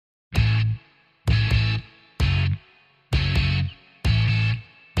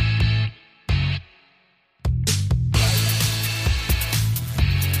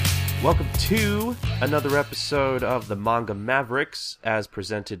Welcome to another episode of the Manga Mavericks, as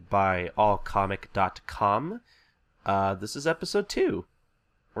presented by allcomic.com. This is episode 2.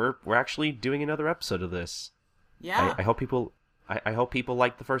 We're actually doing another episode of this. Yeah. I hope people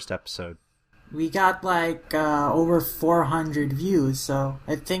like the first episode. We got over 400 views, so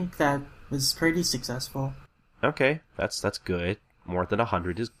I think that was pretty successful. Okay, that's good. More than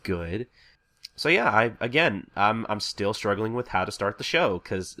 100 is good. So yeah, I'm still struggling with how to start the show,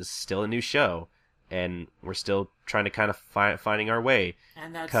 because it's still a new show, and we're still trying to kind of finding our way.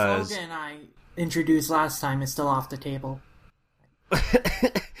 And that slogan I introduced last time is still off the table.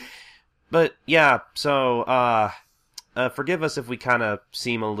 But yeah, so forgive us if we kind of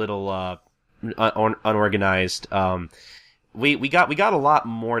seem a little unorganized. We got a lot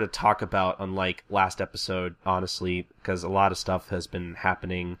more to talk about, unlike last episode, honestly, because a lot of stuff has been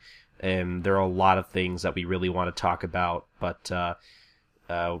happening. And there are a lot of things that we really want to talk about, but, we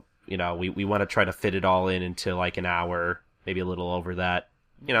want to try to fit it all into like an hour, maybe a little over that,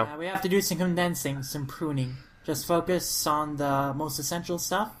 Yeah, we have to do some condensing, some pruning. Just focus on the most essential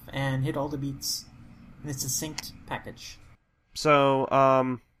stuff and hit all the beats in a succinct package. So,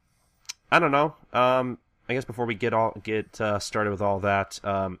 I don't know. I guess before we get started with all that,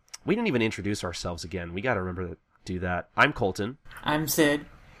 we didn't even introduce ourselves again. We got to remember to do that. I'm Colton. I'm Sid.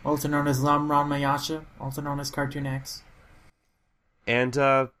 Also known as Lamron Mayasha, also known as Cartoon X. And,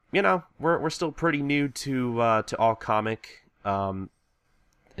 we're still pretty new to All Comic. And,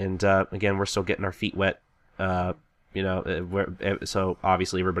 again, we're still getting our feet wet. So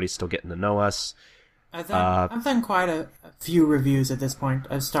obviously everybody's still getting to know us. I've done quite a few reviews at this point.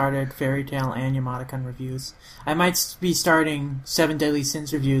 I've started Fairy Tail and Yamato-kun reviews. I might be starting 7 Deadly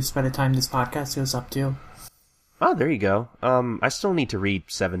Sins reviews by the time this podcast goes up too. Oh, there you go. I still need to read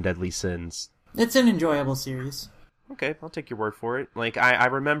 7 Deadly Sins. It's an enjoyable series. Okay, I'll take your word for it. Like, I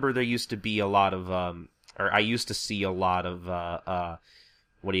remember there used to be a lot of, I used to see a lot of,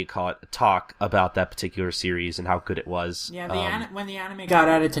 talk about that particular series and how good it was. Yeah, when the anime got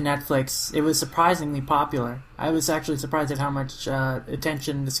added to Netflix, it was surprisingly popular. I was actually surprised at how much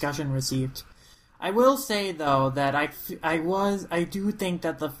attention and discussion received. I will say, though, that I do think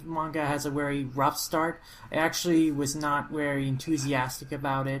that the manga has a very rough start. I actually was not very enthusiastic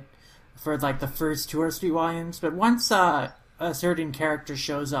about it for, the first 2 or 3 volumes, but once a certain character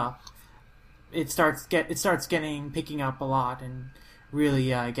shows up, it starts picking up a lot and really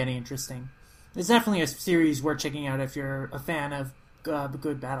getting interesting. It's definitely a series worth checking out if you're a fan of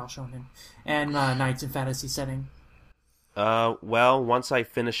good battle shonen and knights in fantasy setting. Well, once I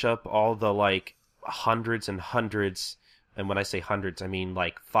finish up all the, hundreds and hundreds, and when I say hundreds, I mean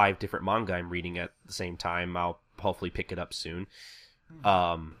 5 different manga I'm reading at the same time. I'll hopefully pick it up soon.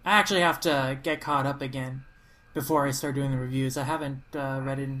 I actually have to get caught up again before I start doing the reviews. I haven't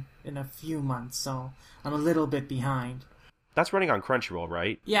read it in a few months, so I'm a little bit behind. That's running on Crunchyroll,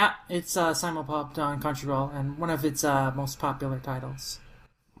 right? Yeah, it's simulpubbed on Crunchyroll, and one of its most popular titles.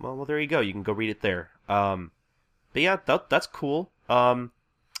 Well, there you go. You can go read it there. But yeah, that's cool.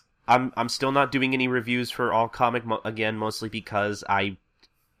 I'm still not doing any reviews for All Comic again, mostly because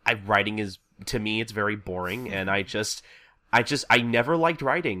writing is, to me, it's very boring, and I never liked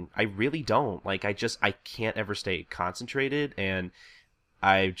writing. I really don't. I can't ever stay concentrated, and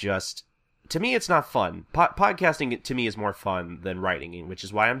to me, it's not fun. Podcasting, to me, is more fun than writing, which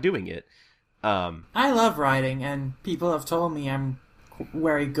is why I'm doing it. I love writing, and people have told me I'm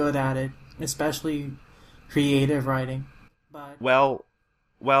very good at it, especially creative writing. But Well,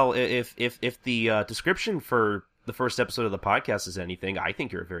 if the description for the first episode of the podcast is anything, I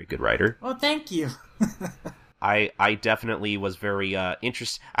think you're a very good writer. Well, thank you. I definitely was very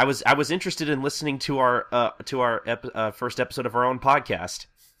interested. I was interested in listening to our first episode of our own podcast.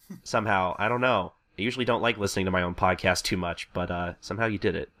 Somehow, I don't know. I usually don't like listening to my own podcast too much, but somehow you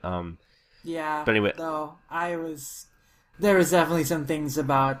did it. Yeah. But anyway, though there was definitely some things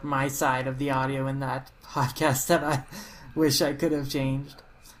about my side of the audio in that podcast that I wish I could have changed.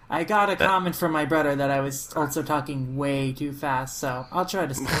 I got a comment from my brother that I was also talking way too fast, so I'll try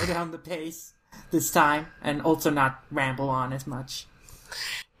to slow down the pace this time and also not ramble on as much.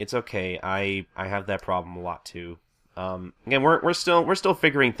 It's okay. I have that problem a lot too. Again, we're still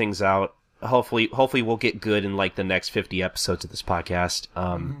figuring things out. Hopefully we'll get good in the next 50 episodes of this podcast,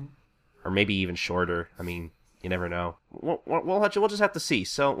 or maybe even shorter. I mean, you never know. We'll just have to see.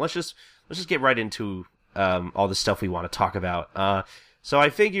 So let's just get right into all the stuff we want to talk about. So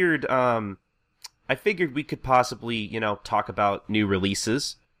I figured we could possibly, talk about new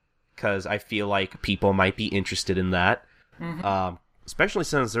releases, because I feel like people might be interested in that. Especially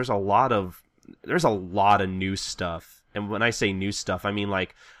since there's a lot of new stuff. And when I say new stuff, I mean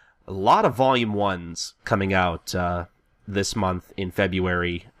a lot of volume ones coming out this month in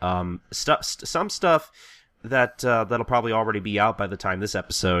February. Some stuff that'll probably already be out by the time this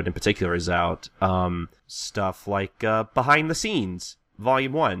episode in particular is out. Stuff like Behind the Scenes,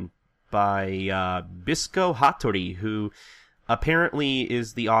 Volume 1 by Bisco Hattori, who apparently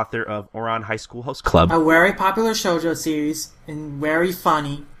is the author of Ouran High School Host Club. A very popular shoujo series and very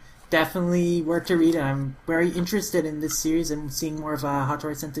funny. Definitely worth to read, and I'm very interested in this series and seeing more of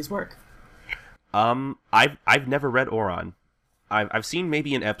Hattori Sensei's work. I've never read Ouran. I've seen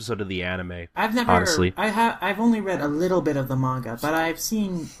maybe an episode of the anime. Honestly, I've only read a little bit of the manga, but I've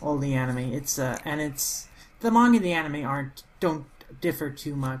seen all the anime. It's the manga and the anime don't differ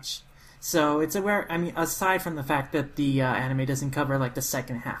too much. So it's aside from the fact that the anime doesn't cover like the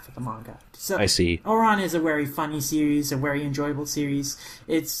second half of the manga. So I see. Ouran is a very funny series, a very enjoyable series.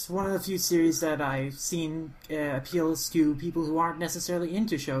 It's one of the few series that I've seen appeals to people who aren't necessarily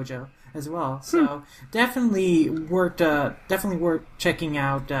into shoujo as well. So definitely worth checking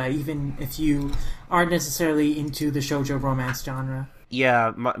out, even if you aren't necessarily into the shoujo romance genre.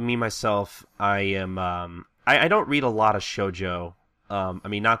 Yeah, myself, I am. I don't read a lot of shoujo.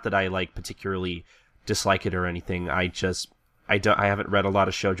 Not that I particularly dislike it or anything. I haven't read a lot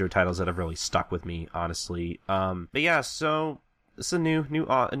of shoujo titles that have really stuck with me, honestly. But yeah, so it's a new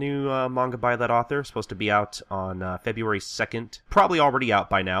manga by that author, supposed to be out on February 2nd. Probably already out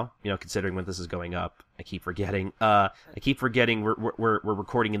by now, considering when this is going up. I keep forgetting. We're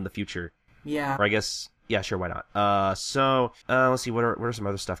recording in the future. Yeah. Or I guess. Yeah, sure, why not? Let's see, what are some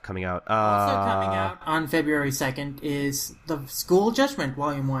other stuff coming out? Also coming out on February 2nd is The School Judgment,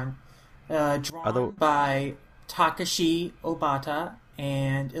 Volume 1, drawn by Takashi Obata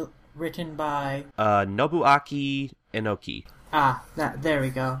and written by... Nobuaki Enoki. There we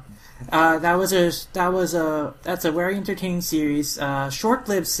go. That's a very entertaining series,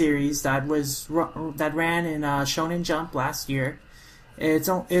 short-lived series that ran in Shonen Jump last year. It's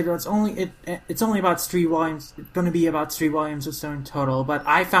only about 3 volumes. It's going to be about 3 volumes or so in total. But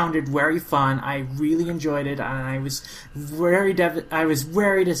I found it very fun. I really enjoyed it, and I was very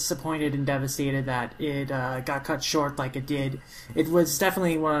disappointed and devastated that it got cut short like it did. It was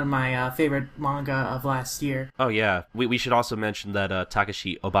definitely one of my favorite manga of last year. Oh yeah, we should also mention that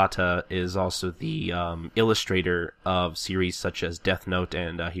Takashi Obata is also the illustrator of series such as Death Note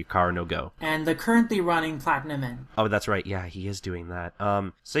and Hikaru no Go, and the currently running Platinum End. Oh, that's right. Yeah, he is doing that.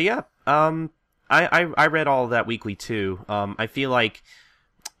 I read all of that weekly too. I feel like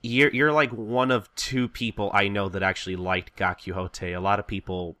you're like one of 2 people I know that actually liked Gakuhote. A lot of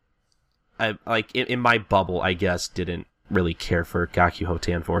people, in my bubble, I guess, didn't really care for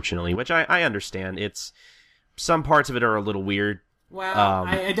Gakuhote, unfortunately, which I understand. It's some parts of it are a little weird. Well,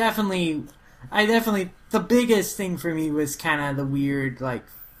 I definitely, the biggest thing for me was kind of the weird,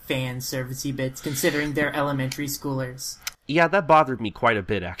 fan servicey bits, considering they're elementary schoolers. Yeah, that bothered me quite a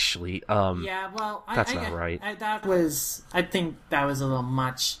bit, actually. That's not right. I think that was a little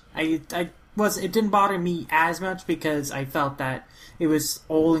much. It didn't bother me as much because I felt that it was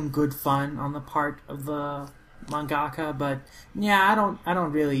all in good fun on the part of the mangaka. But yeah, I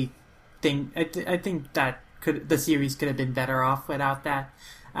don't really think. I think that the series could have been better off without that.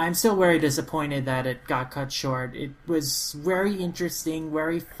 I'm still very disappointed that it got cut short. It was very interesting,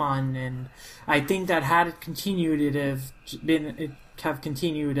 very fun, and I think that had it continued, it'd have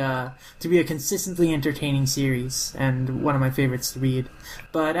continued to be a consistently entertaining series and one of my favorites to read.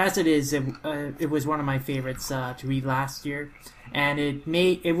 But as it is, it was one of my favorites to read last year, and it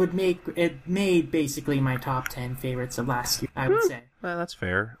made basically my top 10 favorites of last year, I would say. Well, that's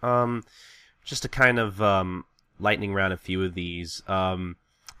fair. Just to kind of lightning round a few of these.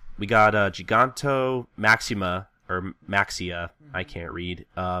 We got Giganto Maxima, or Maxia, I can't read,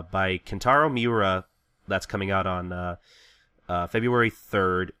 by Kentaro Miura. That's coming out on February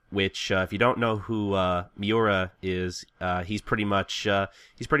 3rd, which, if you don't know who Miura is, he's pretty much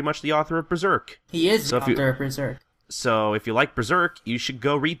the author of Berserk. He is the author of Berserk. So if you like Berserk, you should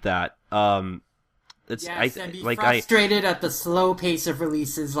go read that. And be frustrated at the slow pace of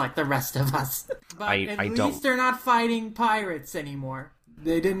releases like the rest of us. But at least they're not fighting pirates anymore.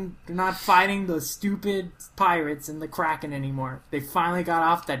 They're not fighting those stupid pirates in the Kraken anymore. They finally got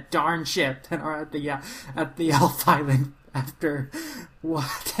off that darn ship and are at the Elf Island after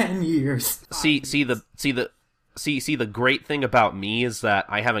 10 years. See the great thing about me is that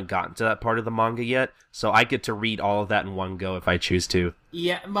I haven't gotten to that part of the manga yet, so I get to read all of that in one go if I choose to.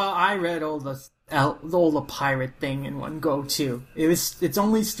 Yeah, well, I read all the pirate thing in one go too. It's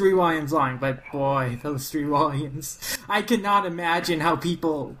only 3 volumes long, but boy, those 3 volumes! I cannot imagine how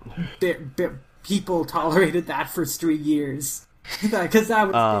people tolerated that for 3 years. Because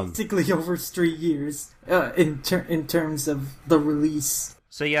that was basically over 3 years in terms of the release.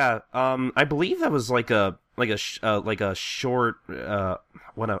 So yeah, I believe that was like a short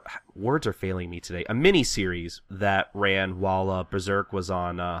words are failing me today. A mini series that ran while Berserk was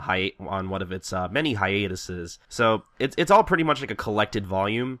on one of its many hiatuses. So it's all pretty much like a collected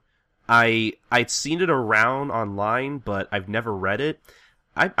volume. I'd seen it around online, but I've never read it.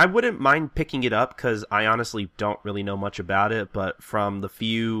 I wouldn't mind picking it up because I honestly don't really know much about it, but from the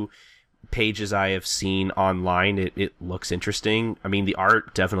few pages I have seen online, it looks interesting. I mean, the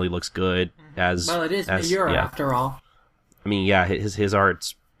art definitely looks good. It is Miura after all. I mean, yeah, his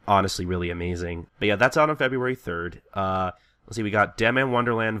art's honestly really amazing. But yeah, that's out on February 3rd. Let's see, we got Deadman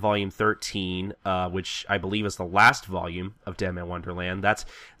Wonderland Volume 13, which I believe is the last volume of Deadman Wonderland. That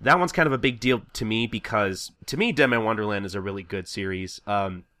one's kind of a big deal to me because, to me, Deadman Wonderland is a really good series.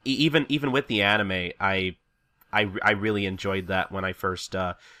 Even with the anime, I really enjoyed that when I first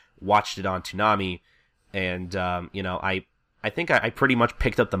watched it on Toonami, and I think I pretty much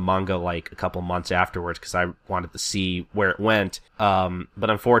picked up the manga like a couple months afterwards because I wanted to see where it went. But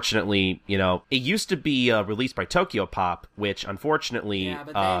unfortunately, it used to be released by Tokyo Pop, which unfortunately... Yeah,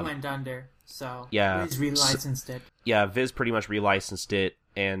 but they went under, so yeah, Viz relicensed it. Yeah, Viz pretty much relicensed it,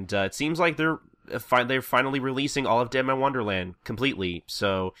 and it seems like they're finally releasing all of Deadman Wonderland completely.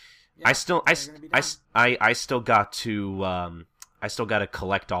 So yeah, I still got to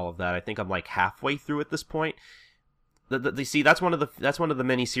collect all of that. I think I'm like halfway through at this point. See, that's one of the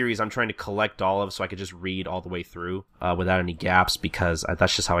mini series I'm trying to collect all of, so I could just read all the way through without any gaps, because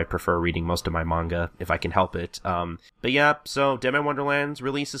that's just how I prefer reading most of my manga if I can help it. But yeah, so Deadman Wonderland's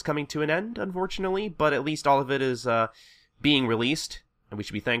release is coming to an end, unfortunately, but at least all of it is being released, and we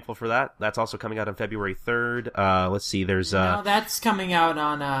should be thankful for that. That's also coming out on February 3rd. Let's see, there's no, that's coming out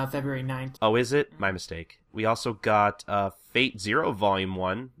on February 9th. Oh, is it? My mistake. We also got Fate Zero Volume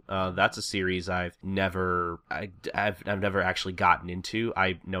 1. That's a series I've never actually gotten into.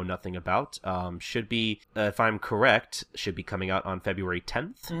 I know nothing about. Should be, if I'm correct, should be coming out on February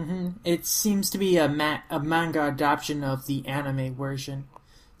 10th. Mm-hmm. It seems to be a manga adaptation of the anime version.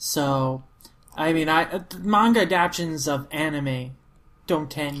 So, I mean, manga adaptations of anime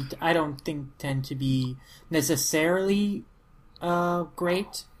I don't think tend to be necessarily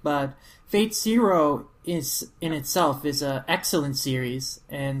great, but Fate Zero is in itself is an excellent series,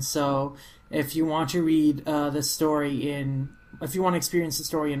 and so if you want to read if you want to experience the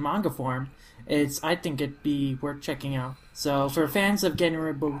story in manga form, I think it'd be worth checking out. So for fans of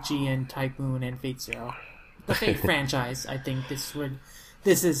Genrobochi and Typhoon and Fate Zero, the Fate franchise, I think this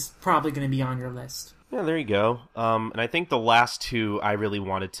is probably going to be on your list. Yeah, there you go. And I think the last two I really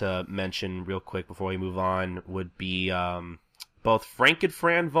wanted to mention real quick before we move on would be both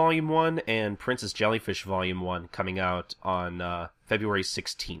Frankenfran Volume 1 and Princess Jellyfish Volume 1 coming out on February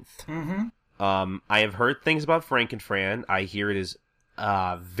 16th. Mm-hmm. I have heard things about Frankenfran. I hear it is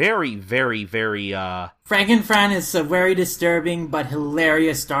very, very, very... Frankenfran is a very disturbing but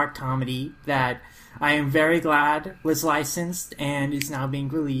hilarious dark comedy that I am very glad was licensed and is now being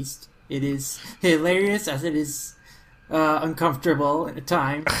released. It is hilarious as it is uncomfortable at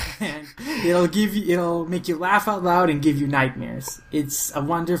times, and it'll make you laugh out loud and give you nightmares. It's a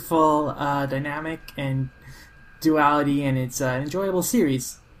wonderful dynamic and duality, and it's an enjoyable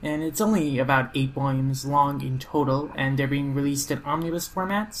series. And it's only about 8 volumes long in total, and they're being released in omnibus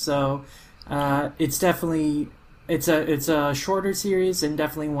format. So it's definitely it's a shorter series, and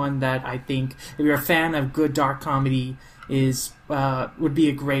definitely one that I think if you're a fan of good dark comedy would be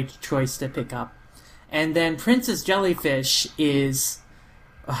a great choice to pick up. And then Princess Jellyfish is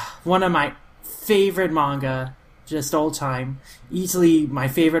one of my favorite manga, just all time. Easily my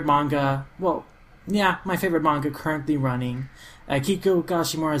favorite manga. Well, yeah, my favorite manga currently running. Kiko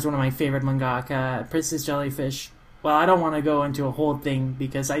Kashimura is one of my favorite mangaka. Princess Jellyfish. Well, I don't want to go into a whole thing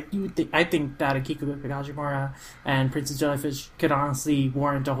because I think that Akiko Kashimura and Princess Jellyfish could honestly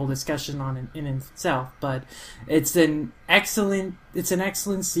warrant a whole discussion on it in itself. But it's an excellent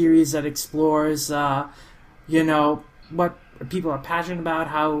series that explores, what people are passionate about,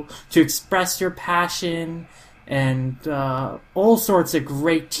 how to express your passion, and all sorts of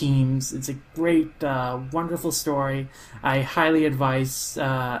great themes. It's a great, wonderful story. I highly advise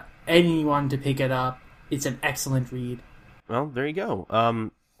anyone to pick it up. It's an excellent read. Well, there you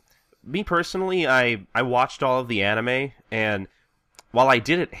go. Me personally, I watched all of the anime, and while I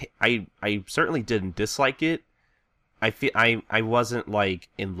certainly didn't dislike it. I wasn't like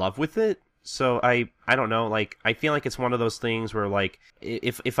in love with it. So I don't know. Like, I feel like it's one of those things where, like,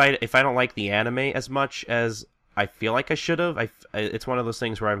 if I don't like the anime as much as I feel like I should have, it's one of those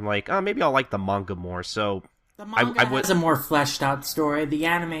things where I'm like, oh, maybe I'll like the manga more. So The manga has a more fleshed out story. The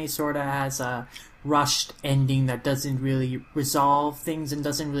anime sort of has a rushed ending that doesn't really resolve things and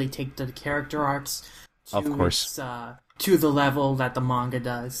doesn't really take the character arcs to the level that the manga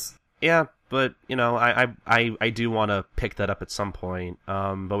does. Yeah, but I do want to pick that up at some point.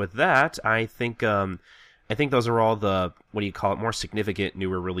 But with that, I think those are all the more significant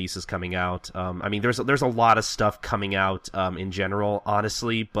newer releases coming out. I mean, there's a lot of stuff coming out in general,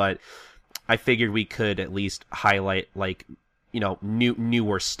 honestly, but I figured we could at least highlight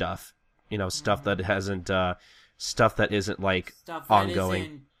newer stuff. Stuff that isn't like ongoing.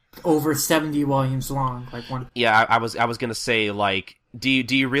 Isn't over 70 volumes long, like one. Yeah, I was gonna say, like, do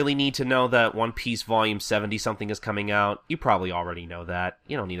you really need to know that One Piece Volume 70 something is coming out? You probably already know that.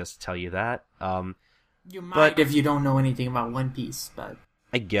 You don't need us to tell you that. You might if you don't know anything about One Piece, but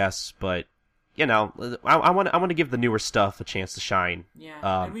I guess, but I want to give the newer stuff a chance to shine.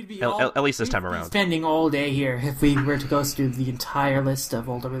 Yeah, and we'd be at least this time around. Spending all day here if we were to go through the entire list of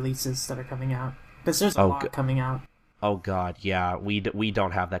all the releases that are coming out, because there's a lot coming out. Oh God, yeah, we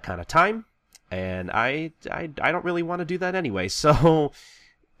don't have that kind of time, and I don't really want to do that anyway. So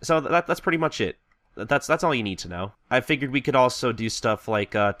that's pretty much it. That's all you need to know. I figured we could also do stuff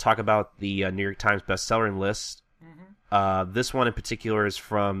like talk about the New York Times bestseller list. This one in particular is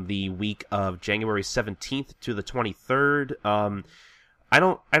from the week of January 17th to the 23rd. I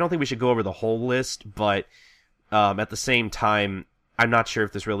don't think we should go over the whole list, but at the same time, I'm not sure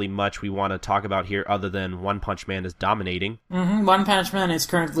if there's really much we want to talk about here other than One Punch Man is dominating. One Punch Man is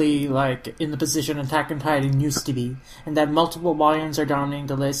currently in the position Attack on Titan used to be, and that multiple volumes are dominating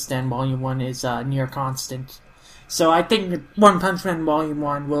the list, and Volume 1 is near constant. So I think One Punch Man Volume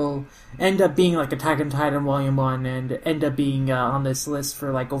 1 will end up being like Attack on Titan Volume 1 and end up being on this list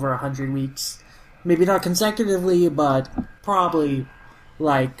for like over 100 weeks. Maybe not consecutively, but probably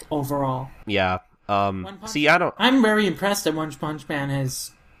like overall. Yeah. I'm very impressed that One Punch Man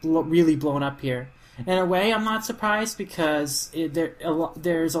has really blown up here. In a way, I'm not surprised because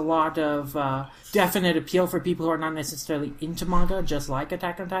there's a lot of definite appeal for people who are not necessarily into manga, just like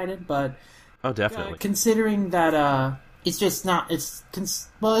Attack on Titan, but oh, definitely. Considering that it's just not, it's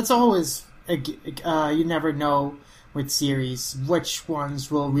always you never know with series which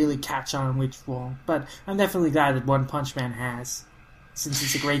ones will really catch on and which won't. But I'm definitely glad that One Punch Man has, since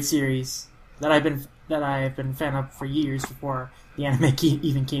it's a great series that I have been a fan of for years before the anime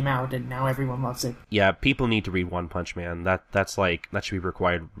even came out, and now everyone loves it. Yeah, people need to read One Punch Man. That should be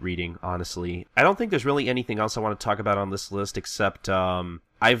required reading, honestly. I don't think there's really anything else I want to talk about on this list except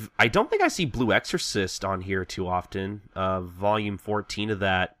I don't think I see Blue Exorcist on here too often. Volume 14 of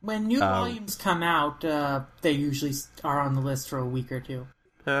that. When new volumes come out, they usually are on the list for a week or two.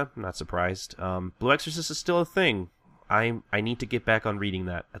 I'm not surprised. Blue Exorcist is still a thing. I need to get back on reading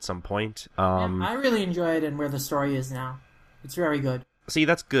that at some point. I really enjoy it and where the story is now. It's very good. See,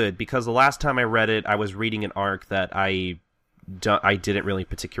 that's good, because the last time I read it, I was reading an arc that I didn't really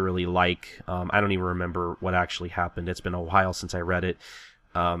particularly like. I don't even remember what actually happened. It's been a while since I read it.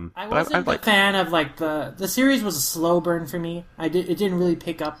 I wasn't a fan of the series was a slow burn for me. It didn't really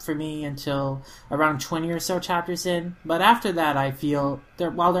pick up for me until around 20 or so chapters in. But after that, I feel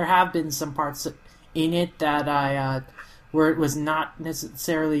while there have been some parts in it that where it was not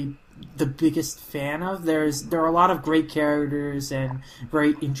necessarily the biggest fan of. There are a lot of great characters and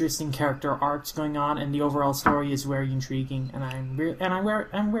very interesting character arcs going on, and the overall story is very intriguing. And I'm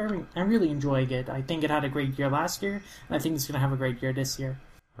really enjoying it. I think it had a great year last year, and I think it's going to have a great year this year.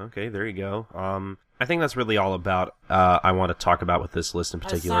 Okay, there you go. I think that's really all about I want to talk about with this list in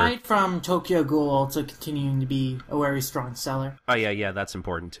particular. Aside from Tokyo Ghoul also continuing to be a very strong seller. Oh yeah, that's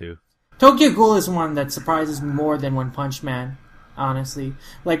important too. Tokyo Ghoul is one that surprises me more than One Punch Man, honestly.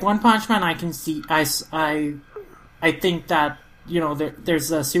 Like, One Punch Man, I can see... I think that,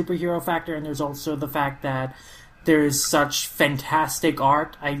 there's a superhero factor, and there's also the fact that there's such fantastic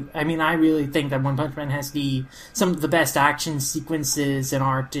art. I mean, I really think that One Punch Man has some of the best action sequences and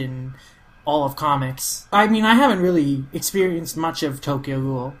art in all of comics. I mean, I haven't really experienced much of Tokyo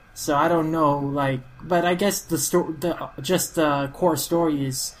Ghoul, so I don't know, but I guess the core story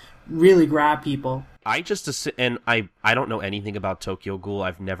is really grab people. I don't know anything about Tokyo Ghoul.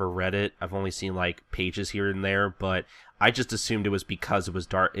 I've never read it. I've only seen pages here and there, but I just assumed it was because it was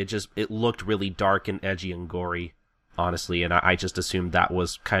dark. It looked really dark and edgy and gory, honestly, and I just assumed that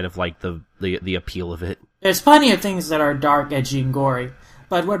was kind of like the appeal of it. There's plenty of things that are dark, edgy, and gory,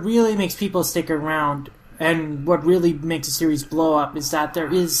 but what really makes people stick around and what really makes a series blow up is that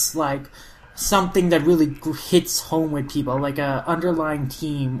there is something that really hits home with people, like a underlying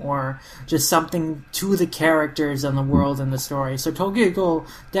theme or just something to the characters and the world and the story. So Tokyo Ghoul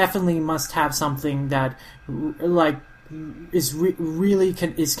definitely must have something that like is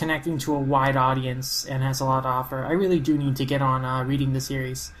is connecting to a wide audience and has a lot to offer. I really do need to get on reading the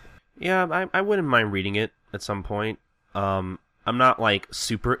series. Yeah, I wouldn't mind reading it at some point. I'm not like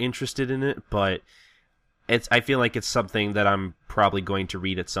super interested in it, but I feel like it's something that I'm probably going to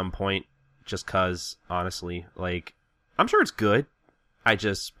read at some point. Just cause, honestly, like, I'm sure it's good. I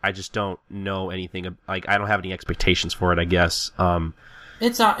just don't know anything. Like, I don't have any expectations for it, I guess.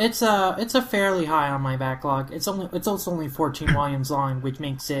 It's a fairly high on my backlog. It's also only 14 volumes long, which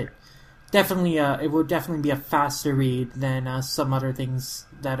makes it definitely it would definitely be a faster read than some other things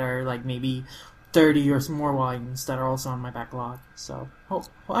that are like maybe 30 or some more volumes that are also on my backlog. So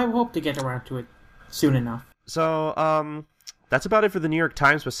I hope to get around to it soon enough. So that's about it for the New York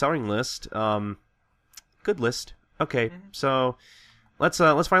Times bestselling list. Good list. Okay, so let's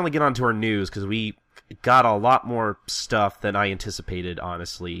finally get on to our news, because we got a lot more stuff than I anticipated,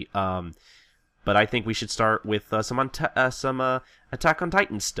 honestly. But I think we should start with some Attack on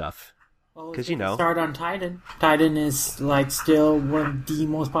Titan stuff. Because, Start on Titan. Titan is, like, still one of the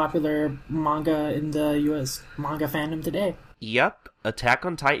most popular manga in the U.S. manga fandom today. Yep, Attack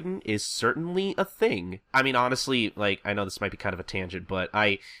on Titan is certainly a thing. I mean, honestly, like, I know this might be kind of a tangent, but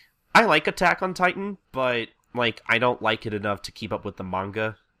I like Attack on Titan, but, like, I don't like it enough to keep up with the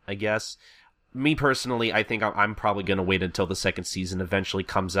manga, I guess. Me personally, I think I'm probably going to wait until the second season eventually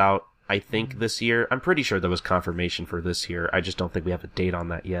comes out. I think this year. I'm pretty sure there was confirmation for this year. I just don't think we have a date on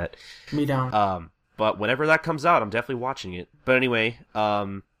that yet. Me don't. But whenever that comes out, I'm definitely watching it. But anyway,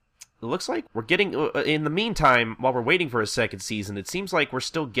 it looks like we're getting, in the meantime, while we're waiting for a second season, it seems like we're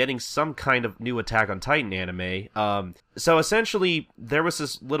still getting some kind of new Attack on Titan anime. So essentially, there was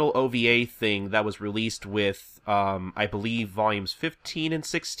this little OVA thing that was released with, I believe, volumes 15 and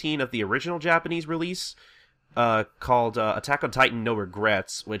 16 of the original Japanese release, called Attack on Titan No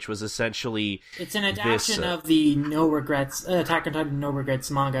Regrets, which was essentially... It's an adaptation of the No Regrets, Attack on Titan No Regrets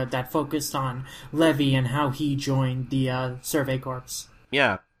manga that focused on Levi and how he joined the Survey Corps.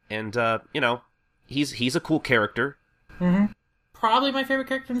 Yeah. And, he's a cool character. Mm-hmm. Probably my favorite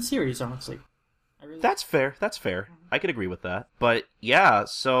character in the series, honestly. That's fair. Mm-hmm. I could agree with that. But, yeah,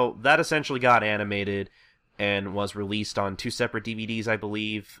 so that essentially got animated and was released on 2 separate DVDs, I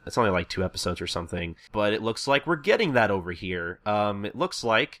believe. It's only like 2 episodes or something. But it looks like we're getting that over here. It looks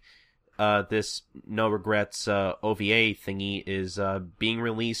like this No Regrets OVA thingy is being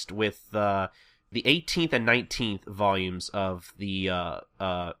released with... the 18th and 19th volumes of the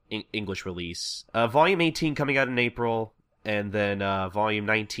English release. Volume 18 coming out in April, and then Volume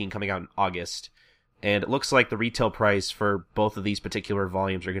 19 coming out in August. And it looks like the retail price for both of these particular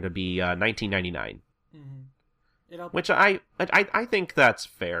volumes are going to be $19.99. Mm-hmm. Which I think that's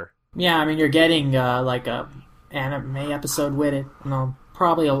fair. Yeah, I mean, you're getting like a anime episode with it.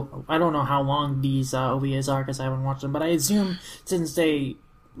 Probably, I don't know how long these OVAs are because I haven't watched them, but I assume since they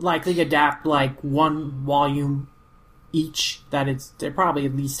likely adapt like 1 volume each, they're probably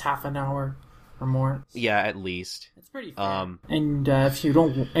at least half an hour or more. Yeah, at least. It's pretty fair. And if you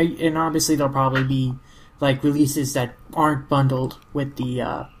don't, and obviously there'll probably be like releases that aren't bundled with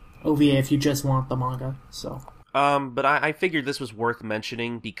the OVA if you just want the manga. So. But I figured this was worth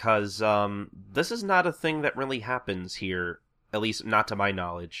mentioning because this is not a thing that really happens here, at least not to my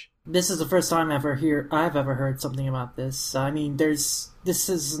knowledge. This is the first time I've ever heard something about this. I mean, this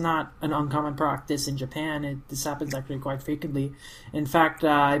is not an uncommon practice in Japan. This happens actually quite frequently. In fact,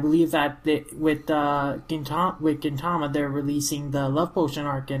 I believe that with Gintama, they're releasing the Love Potion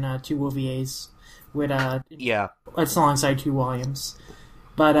arc in 2 OVAs with it's alongside 2 volumes.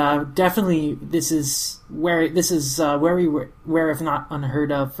 But definitely, this is where if not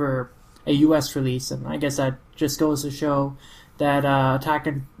unheard of for a U.S. release, and I guess that just goes to show that Attack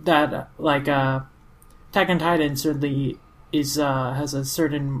on Titan certainly has a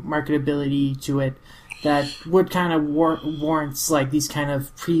certain marketability to it that would kind of warrants like these kind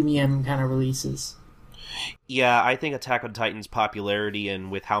of premium kind of releases. Yeah, I think Attack on Titan's popularity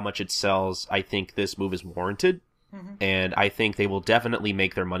and with how much it sells, I think this move is warranted. Mm-hmm. And I think they will definitely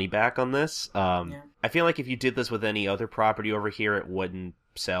make their money back on this. I feel like if you did this with any other property over here, it wouldn't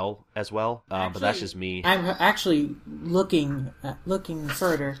sell as well. But that's just me. I'm actually looking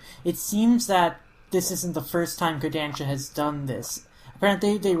further. It seems that this isn't the first time Kodansha has done this.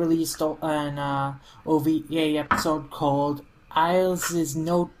 Apparently, they released an OVA episode called Isles'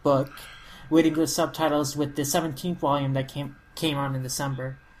 Notebook with English subtitles with the 17th volume that came out in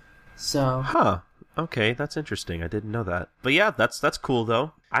December. So, Okay, that's interesting. I didn't know that. But yeah, that's cool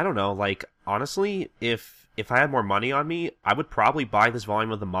though. I don't know, like honestly, if I had more money on me, I would probably buy this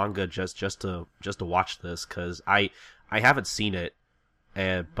volume of the manga just to watch this cuz I haven't seen it.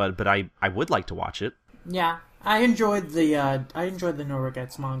 But I would like to watch it. Yeah, I enjoyed the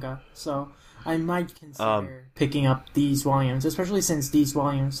Noragets manga, so I might consider picking up these volumes, especially since these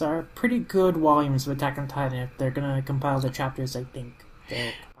volumes are pretty good volumes of Attack on Titan. If they're gonna compile the chapters, I think.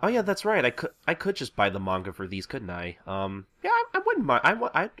 Oh yeah, that's right. I could just buy the manga for these, couldn't I? Yeah, I wouldn't mind.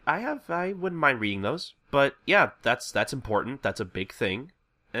 I wouldn't mind reading those. But yeah, that's important. That's a big thing.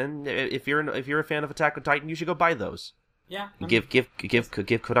 And if you're a fan of Attack on Titan, you should go buy those. Yeah, Give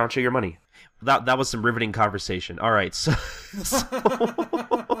Kodansha your money. That was some riveting conversation. All right, so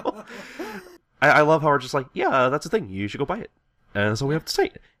I love how we're just like, yeah, that's the thing. You should go buy it, and that's all we have to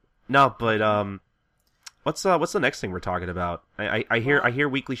say. No, but what's the next thing we're talking about? I hear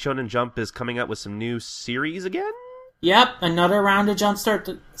Weekly Shonen Jump is coming up with some new series again. Yep, another round of jump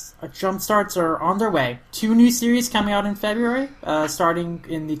starts are on their way. 2 new series coming out in February. Starting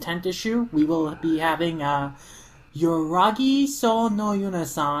in the 10th issue, we will be having Yoragi So no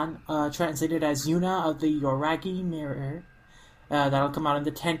Yuna-san, translated as Yuna of the Yoragi Mirror. That'll come out in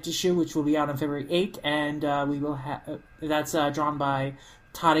the 10th issue, which will be out on February 8th, and we will that's drawn by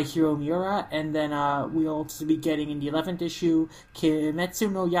Tadahiro Miura, and then we'll also be getting in the 11th issue Kimetsu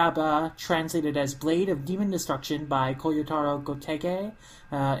no Yaiba, translated as Blade of Demon Destruction by Koyotaro Gotege,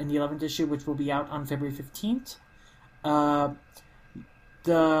 in the 11th issue, which will be out on February 15th.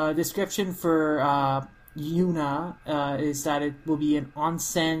 The description for Yuna is that it will be an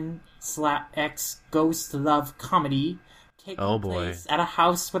onsen/X ghost love comedy taking place at a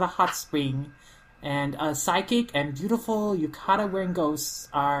house with a hot spring, and a psychic and beautiful yukata-wearing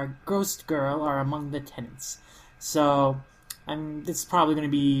ghost girl are among the tenants. So, this is probably going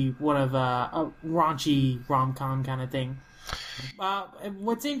to be one of a raunchy rom-com kind of thing.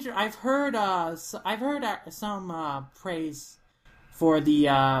 What's interesting, I've heard some praise for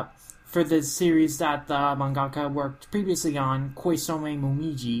the series that the mangaka worked previously on, Koisome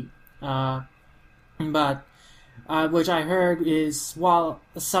Momiji, but which I heard is, while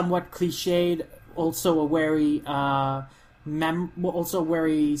somewhat cliched, also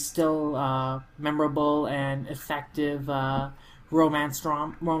very still memorable and effective romance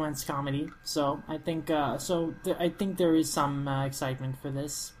comedy. So I think I think there is some excitement for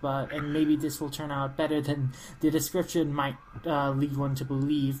this, and maybe this will turn out better than the description might lead one to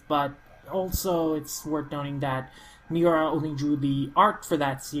believe. But also, it's worth noting that Miura only drew the art for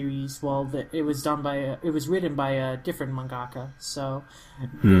that series, while it was written by a different mangaka, so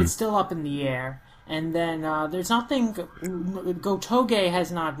it's still up in the air. And then there's nothing. Gotoge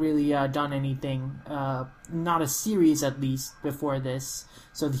has not really done anything, not a series at least, before this.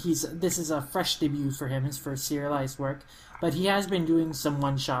 So this is a fresh debut for him, his first serialized work. But he has been doing some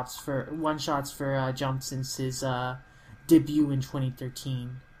one shots for Jump since his debut in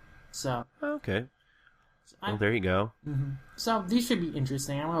 2013. So okay. Well, there you go. Mm-hmm. So these should be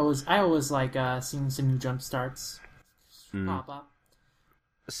interesting. I always like seeing some new jump starts pop up.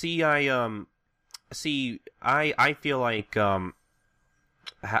 I feel like how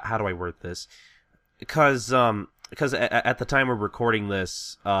do I word this? Because at the time we're recording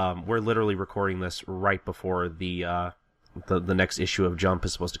this, we're literally recording this right before the next issue of Jump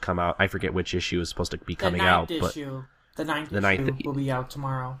is supposed to come out. I forget which issue is supposed to be coming out, but the ninth issue will be out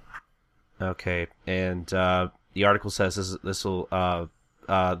tomorrow. Okay, and the article says this will the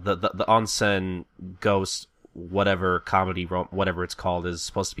onsen ghost whatever comedy whatever it's called is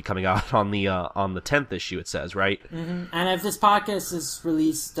supposed to be coming out on the 10th issue. It says, right? Mm-hmm. And if this podcast is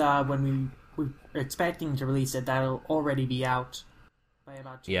released when we're expecting to release it, that'll already be out by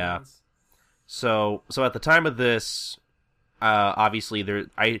about 2 days. So at the time of this, obviously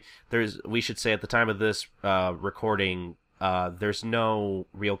we should say at the time of this recording. There's no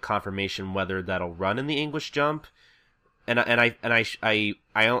real confirmation whether that'll run in the English Jump, and I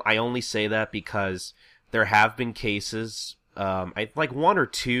only say that because there have been cases, like one or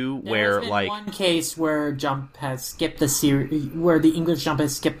two where one case where Jump has skipped the series, where the English Jump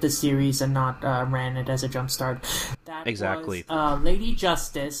has skipped the series and not ran it as a jump start. That exactly was Lady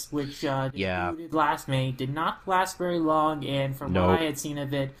Justice, which debuted last May, did not last very long, and from what I had seen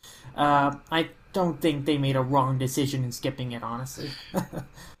of it, I don't think they made a wrong decision in skipping it, honestly.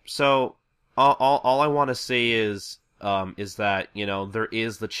 So all I want to say is that, you know, there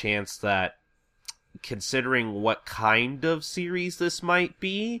is the chance that, considering what kind of series this might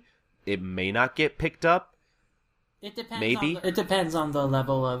be, it may not get picked up. It depends. Maybe it depends on the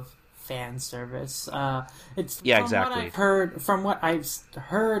level of fan service. It's Yeah, from exactly. From what I've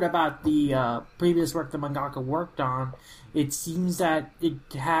heard about the previous work the mangaka worked on, it seems that it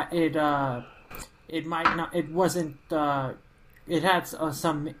might not. It wasn't. It had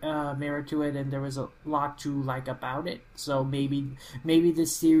some merit to it, and there was a lot to like about it. So maybe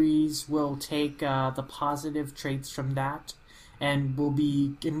this series will take the positive traits from that, and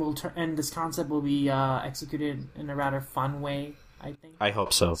and this concept will be executed in a rather fun way. I think. I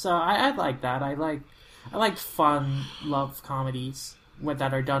hope so. So I like that. I like fun love comedies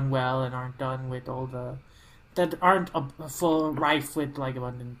that are done well and aren't done with all the that aren't full rife with like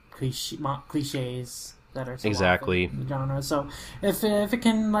abundant cliches that are so Exactly often in the genre. So if it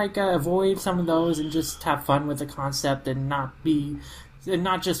can like avoid some of those and just have fun with the concept and not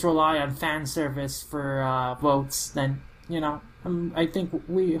not just rely on fan service for votes, then I think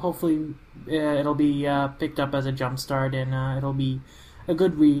hopefully it'll be picked up as a jumpstart and it'll be a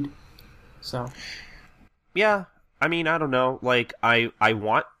good read. So yeah, I mean, I don't know. Like I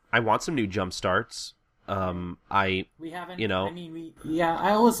want some new jump starts. We haven't. I mean,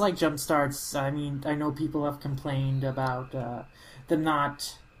 I always like jump starts. I mean, I know people have complained about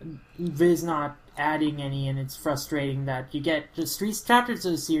Viz not adding any, and it's frustrating that you get just 3 chapters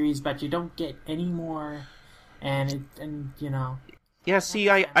of the series, but you don't get any more, Yeah, see,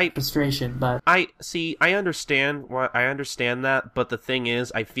 I frustration, but I understand that, but the thing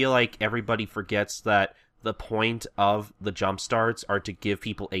is, I feel like everybody forgets that the point of the jump starts are to give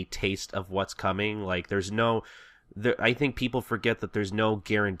people a taste of what's coming. Like, I think people forget that there's no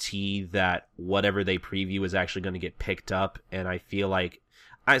guarantee that whatever they preview is actually going to get picked up, and I feel like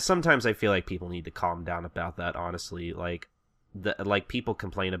sometimes I feel like people need to calm down about that. Honestly, people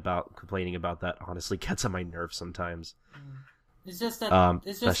complaining about that honestly gets on my nerves sometimes. It's just that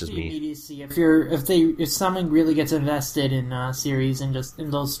it's that's just just the me. immediacy. If someone really gets invested in a series and just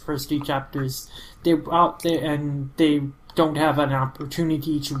in those first 3 chapters, they're out there and they don't have an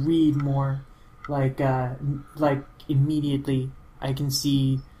opportunity to read more, like immediately. I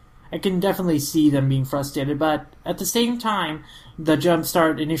can definitely see them being frustrated, but at the same time, the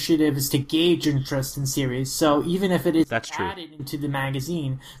Jumpstart initiative is to gauge interest in series. So even if it is added into the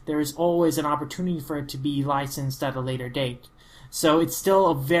magazine, there is always an opportunity for it to be licensed at a later date. So it's still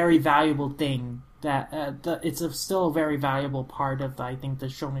a very valuable thing. Still a very valuable part of, I think, the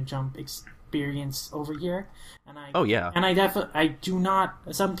Shonen Jump experience over here. And I do not.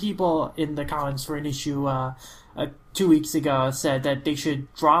 Some people in the comments for an issue 2 weeks ago said that they should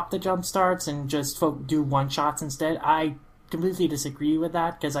drop the jump starts and just do one shots instead. I completely disagree with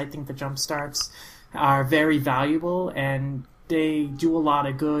that because I think the jump starts are very valuable and they do a lot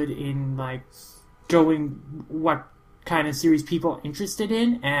of good in like showing what kind of series people are interested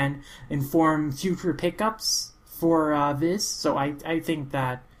in and inform future pickups for Viz. So I think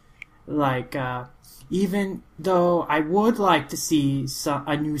that even though I would like to see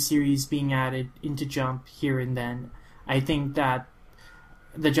a new series being added into Jump here and then, I think that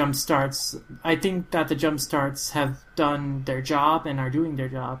the jump starts have done their job and are doing their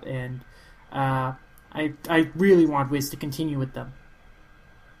job, and I really want Viz to continue with them.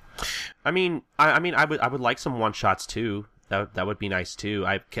 I mean, I would like some one shots too. That would be nice too.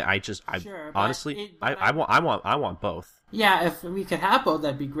 I want both. Yeah, if we could have both,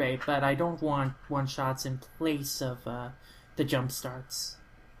 that'd be great. But I don't want one shots in place of the jump starts.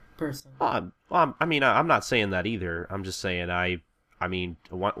 Personally. Well, I mean, I'm not saying that either. I'm just saying I mean,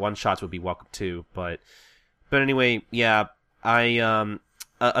 one shots would be welcome too. But anyway, yeah.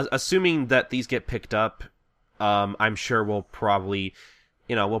 Assuming that these get picked up, I'm sure we'll probably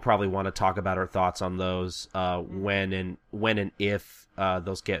want to talk about our thoughts on those when and if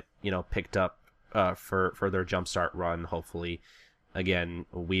those get picked up for their jumpstart run. Hopefully, again,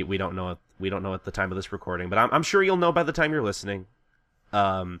 we don't know at the time of this recording, but I'm sure you'll know by the time you're listening.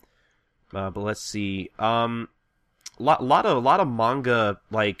 But let's see. Lot of manga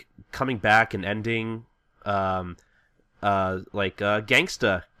like coming back and ending. Gangsta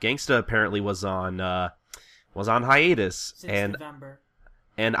apparently was on hiatus since November.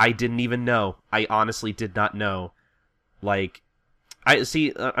 And I didn't even know. I honestly did not know. Like, I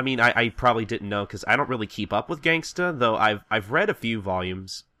probably didn't know because I don't really keep up with Gangsta, though I've read a few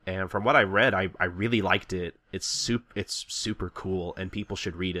volumes, and from what I read, I really liked it. It's super cool, and people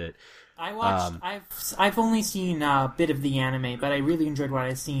should read it. I watched. I've only seen a bit of the anime, but I really enjoyed what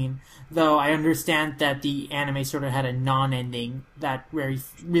I've seen. Though I understand that the anime sort of had a non-ending that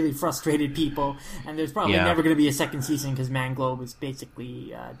really frustrated people, and there's probably never going to be a second season because Manglobe is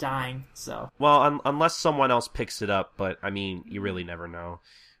basically dying. So unless someone else picks it up, but I mean, you really never know.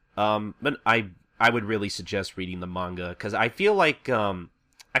 But I would really suggest reading the manga because I feel like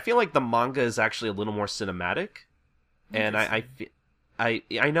I feel like the manga is actually a little more cinematic, and I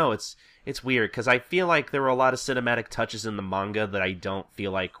know it's weird because I feel like there were a lot of cinematic touches in the manga that I don't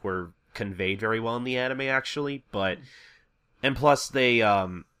feel like were conveyed very well in the anime actually, but and plus they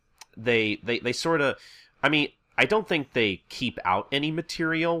sort of, I mean, I don't think they keep out any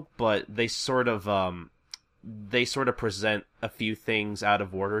material, but they sort of present a few things out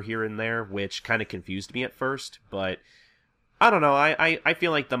of order here and there, which kind of confused me at first, but I don't know. I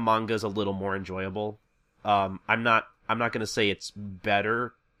feel like the manga is a little more enjoyable. I'm not going to say it's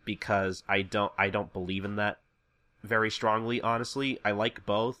better because I don't believe in that very strongly, honestly. I like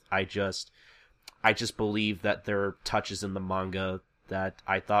both. I just believe that there are touches in the manga that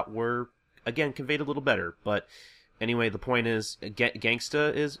I thought were, again, conveyed a little better. But anyway, the point is,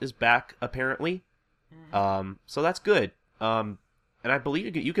 Gangsta is back apparently. So that's good. And I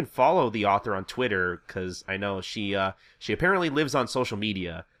believe you can follow the author on Twitter because I know she apparently lives on social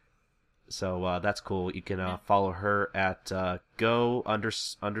media. So that's cool. You can follow her at go_Kosuke.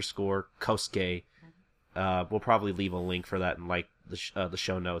 We'll probably leave a link for that in like the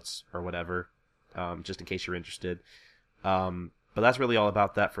show notes or whatever, just in case you're interested. But that's really all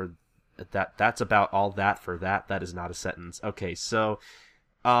about that for that. That's about all that for that. That is not a sentence. Okay, so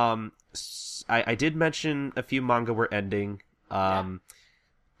I did mention a few manga were ending.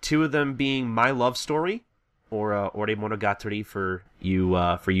 Two of them being My Love Story, or Ore Monogatari for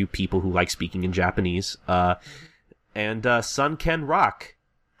you people who like speaking in Japanese, and Sunken Rock.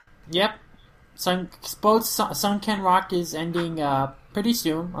 Yep. Sunken Rock is ending pretty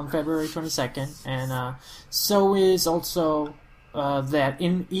soon on February 22nd, and so is also that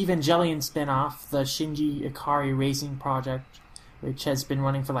Evangelion spin-off, the Shinji Ikari Racing Project, which has been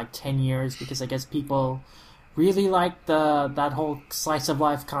running for like 10 years because I guess people really liked that whole slice of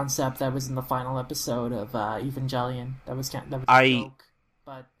life concept that was in the final episode of Evangelion. That was a joke,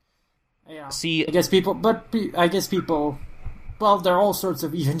 but yeah. See, I guess people. Well, there are all sorts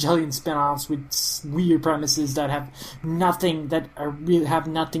of Evangelion spin-offs with weird premises that have nothing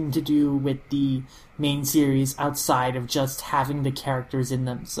to do with the main series outside of just having the characters in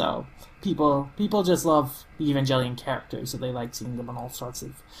them. So people just love the Evangelion characters, so they like seeing them in all sorts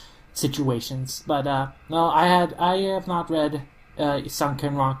of situations. But no, I have not read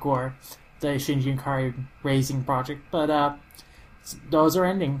Sunken Rock or the Shinji Ikari Racing Project, but those are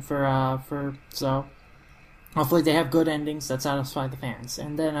ending for so. Hopefully they have good endings that satisfy the fans.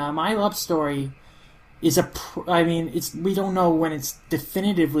 And then My Love Story is we don't know when it's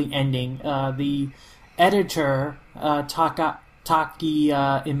definitively ending. The editor, Taki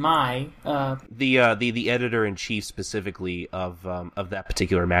Imai, the editor in chief specifically of that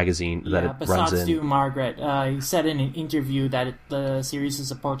particular magazine that it runs in. Basatsu Margaret, he said in an interview that the series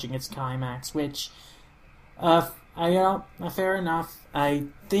is approaching its climax, which fair enough. I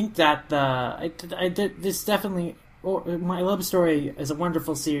think that this definitely, My Love Story is a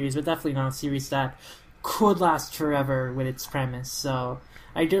wonderful series, but definitely not a series that could last forever with its premise. So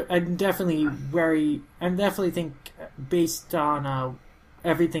I definitely think, based on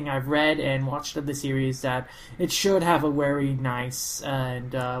everything I've read and watched of the series, that it should have a very nice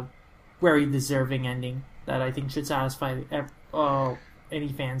and very deserving ending that I think should satisfy any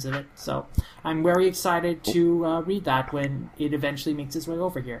fans of it. So I'm very excited to read that when it eventually makes its way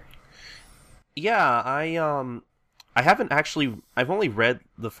over here. Yeah, I haven't actually. I've only read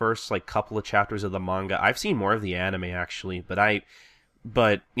the first like couple of chapters of the manga. I've seen more of the anime actually,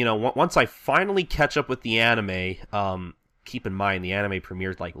 but you know, once I finally catch up with the anime, keep in mind the anime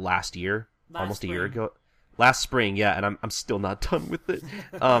premiered like last year, almost a year ago, last spring. Yeah, and I'm still not done with it.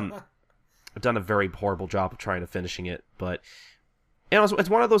 I've done a very horrible job of trying to finishing it, but. And it's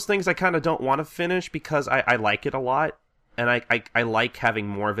one of those things I kind of don't want to finish because I like it a lot, and I like having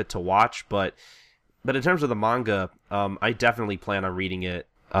more of it to watch. But in terms of the manga, I definitely plan on reading it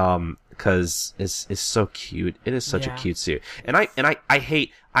because it's so cute. It is such a cute series, and I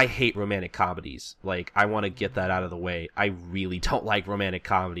hate romantic comedies. Like, I want to get that out of the way. I really don't like romantic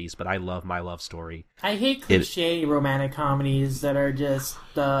comedies, but I love My Love Story. I hate cliche romantic comedies that are just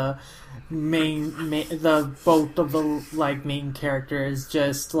the both of the like main characters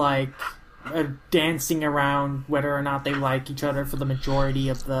just like dancing around whether or not they like each other for the majority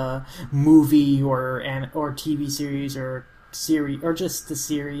of the movie or TV series or just the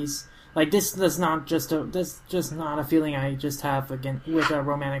series. Like, this is not just a feeling I just have again with a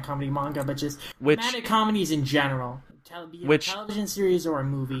romantic comedy manga, but just romantic comedies in general, be it a television series or a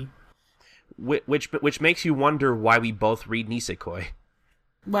movie. Which makes you wonder why we both read Nisekoi.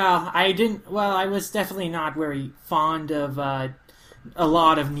 Well, I was definitely not very fond of a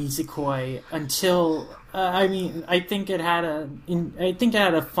lot of Nisekoi until I think it had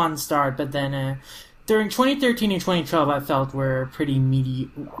a fun start, but then during 2013 and 2012, I felt were pretty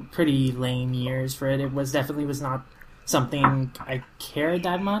lame years for it. It definitely was not something I cared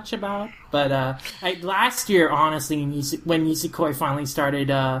that much about. But last year, honestly, when Nisekoi finally started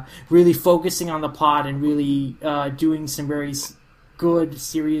really focusing on the plot and really doing some very good,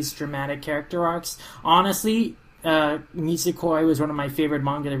 serious, dramatic character arcs, honestly, Nisekoi was one of my favorite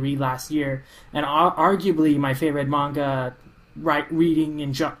manga to read last year, and arguably my favorite manga reading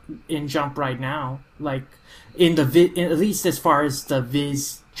in Jump right now. Like at least as far as the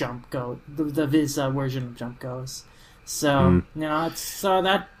Viz Jump the Viz version of Jump goes. So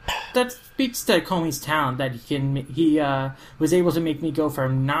that speaks to Komi's talent that he was able to make me go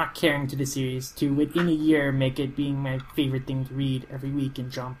from not caring to the series to within a year make it being my favorite thing to read every week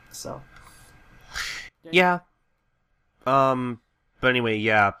in Jump. So yeah. But anyway,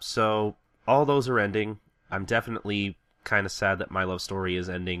 yeah, so all those are ending. I'm definitely kind of sad that My Love Story is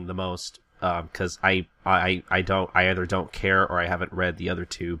ending the most, because I either don't care or I haven't read the other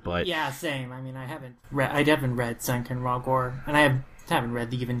two, but... Yeah, same. I mean, I haven't read Senkan Ragor, and I haven't read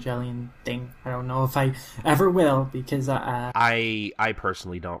the Evangelion thing. I don't know if I ever will, because I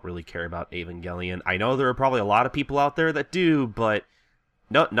personally don't really care about Evangelion. I know there are probably a lot of people out there that do, but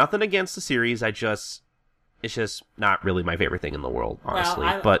nothing against the series, it's just not really my favorite thing in the world, honestly.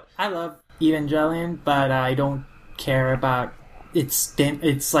 Well, I love Evangelion, but I don't care about it's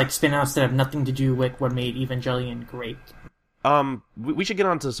like spin-offs that have nothing to do with what made Evangelion great. We should get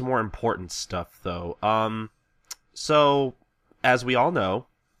on to some more important stuff, though. So, as we all know,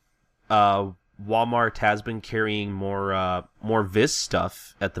 Walmart has been carrying more Viz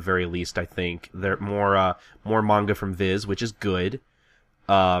stuff, at the very least, I think. There more manga from Viz, which is good.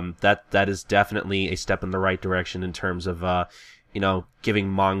 That is definitely a step in the right direction in terms of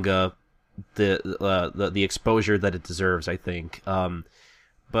giving manga the exposure that it deserves, I think.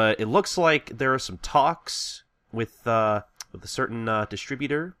 But it looks like there are some talks with a certain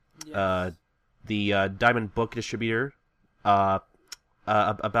distributor, yes. The Diamond Book distributor,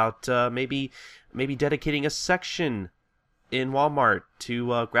 about maybe dedicating a section in Walmart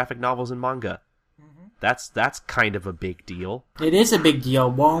to graphic novels and manga. That's kind of a big deal. It is a big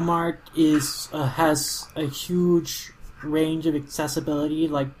deal. Walmart has a huge range of accessibility.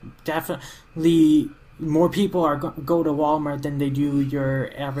 Like, definitely more people go to Walmart than they do your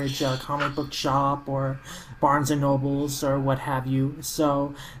average comic book shop or Barnes and Nobles or what have you.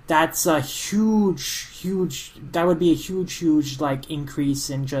 So that's a huge. That would be a huge like increase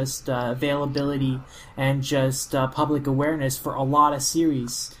in just availability and just public awareness for a lot of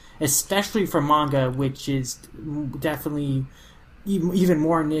series. Especially for manga, which is definitely even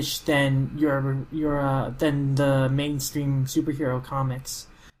more niche than than the mainstream superhero comics.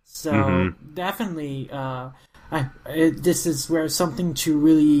 So definitely, this is where something to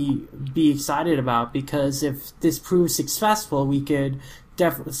really be excited about, because if this proves successful, we could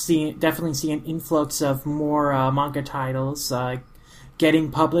definitely see an influx of more manga titles getting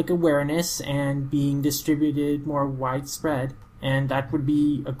public awareness and being distributed more widespread. And that would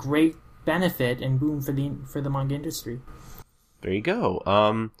be a great benefit and boom for the manga industry. There you go.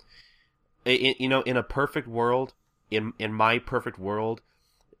 In a perfect world, in my perfect world,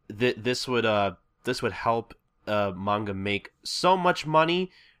 this would help manga make so much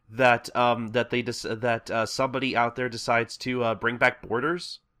money that somebody out there decides to bring back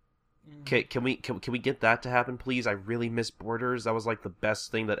Borders. Can we get that to happen, please? I really miss Borders. That was like the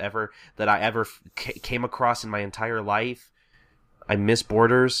best thing that I ever came across in my entire life. I miss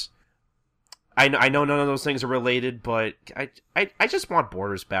Borders. I know none of those things are related, but I just want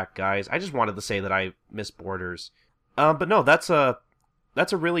Borders back, guys. I just wanted to say that I miss Borders. But no, that's a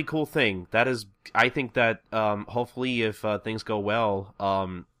really cool thing. I think that hopefully if things go well,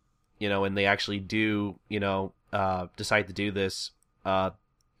 and they actually do, decide to do this,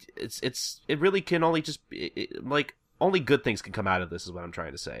 it really can only just only good things can come out of this is what I'm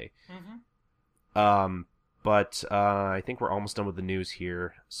trying to say. But I think we're almost done with the news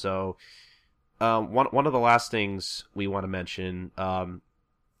here. So one of the last things we want to mention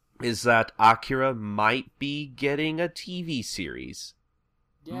is that Akira might be getting a TV series.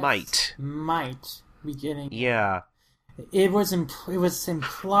 Yes, might be getting. Yeah. It was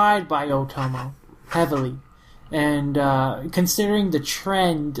implied by Otomo heavily. And considering the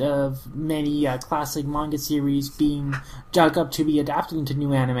trend of many classic manga series being dug up to be adapted into new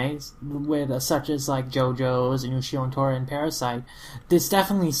animes, with such as like JoJo's and Ushio and Tora and Parasite, this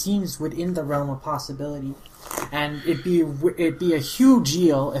definitely seems within the realm of possibility. and it'd be a huge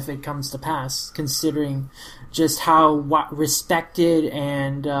deal if it comes to pass, considering just how respected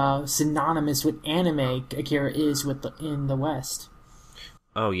and synonymous with anime Akira is in the West.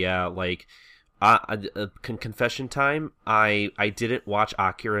 Oh yeah, like confession time. I didn't watch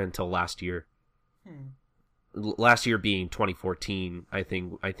Akira until last year. Last year being 2014, I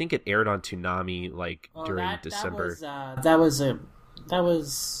think it aired on Toonami during December. That was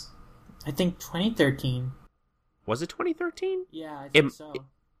I think 2013. Was it 2013? Yeah, I think so.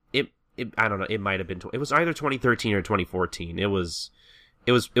 I don't know. It might have been. It was either 2013 or 2014. It was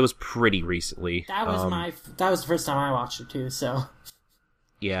pretty recently. That was the first time I watched it too. So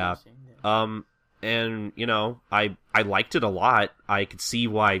yeah. And I liked it a lot. I could see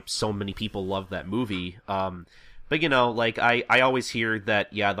why so many people love that movie. But I always hear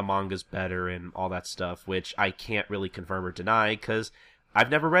that the manga's better and all that stuff, which I can't really confirm or deny because I've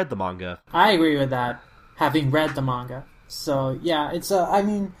never read the manga. I agree with that, having read the manga. So yeah, it's I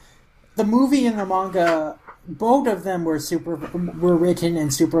mean, the movie and the manga, both of them were written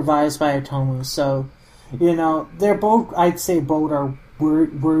and supervised by Otomo. So they're both. I'd say both are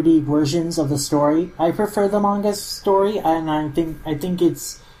wordy versions of the story. I prefer the manga's story, and I think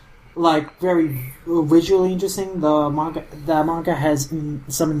it's very visually interesting. The manga has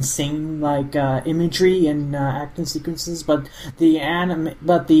some insane imagery and action sequences, but the anime,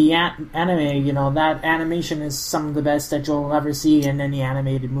 that animation is some of the best that you'll ever see in any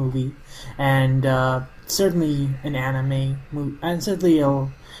animated movie, and certainly an anime movie, and certainly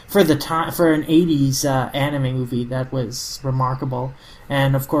for the time, for an 80s anime movie, that was remarkable.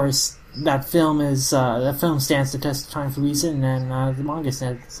 And of course, that film stands the test of time for a reason, and the manga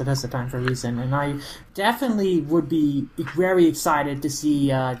stands the test of time for a reason. And I definitely would be very excited to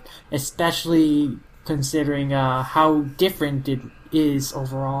see, especially considering how different it is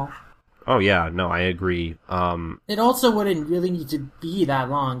overall. Oh yeah, no, I agree. It also wouldn't really need to be that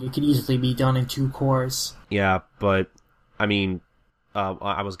long. It could easily be done in 2 cours. Yeah, but I mean,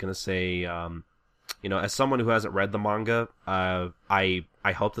 I was gonna say, as someone who hasn't read the manga, I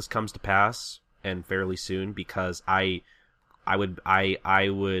hope this comes to pass and fairly soon, because I am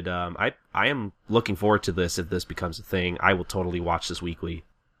looking forward to this. If this becomes a thing, I will totally watch this weekly.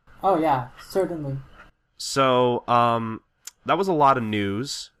 Oh yeah, certainly. So, that was a lot of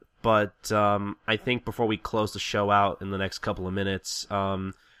news, but I think before we close the show out in the next couple of minutes,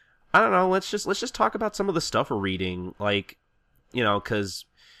 I don't know, let's just talk about some of the stuff we're reading, because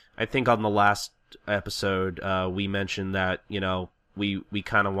I think on the last episode we mentioned that we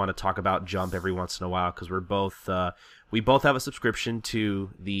kind of want to talk about Jump every once in a while, because we both have a subscription to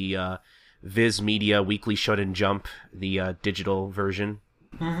the Viz Media Weekly Shonen Jump, the digital version.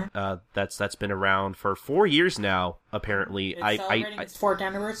 Mm-hmm. That's been around for 4 years now. Apparently, it's celebrating its 4th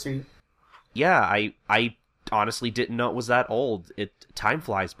anniversary. Yeah, I honestly didn't know it was that old. Time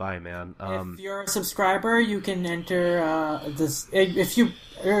flies by, man. If you're a subscriber, you can enter this. If you're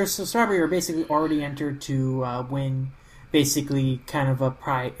a subscriber, you're basically already entered to win basically kind of a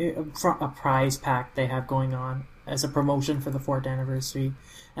prize pack they have going on as a promotion for the 4th anniversary.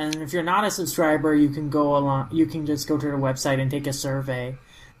 And if you're not a subscriber, you can go along. You can just go to the website and take a survey.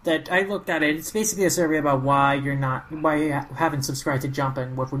 That I looked at it. It's basically a survey about why you haven't subscribed to Jump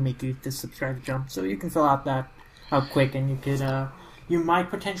and what would make you to subscribe to Jump. So you can fill out that out quick, and you might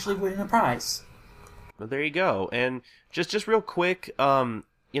potentially win a prize. Well, there you go. And just real quick, for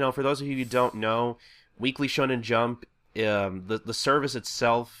those of you who don't know, Weekly Shonen Jump, the service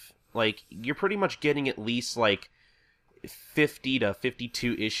itself, you're pretty much getting at least 50 to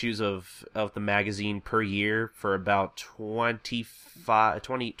 52 issues of the magazine per year for about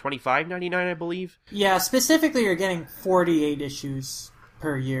 $25.99, I believe. Yeah, specifically you're getting 48 issues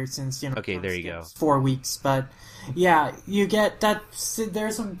per year, since okay, there you go, 4 weeks. But yeah, you get that.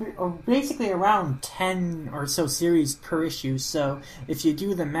 There's basically around 10 or so series per issue. So if you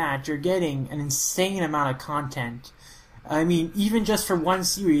do the math, you're getting an insane amount of content. I mean, even just for one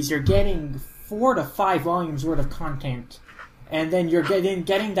series, you're getting 4 to 5 volumes worth of content, and then you're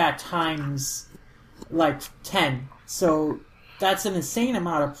getting that times 10. So that's an insane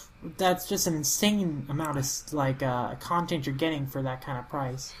amount of. That's just an insane amount of content you're getting for that kind of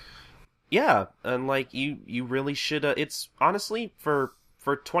price. Yeah, and you really should. It's honestly for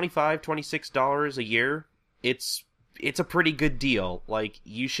 $25-$26 a year. It's a pretty good deal.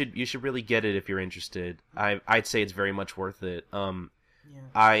 You should really get it if you're interested. I'd say it's very much worth it. Yeah.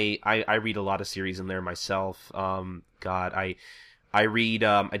 I read a lot of series in there myself. I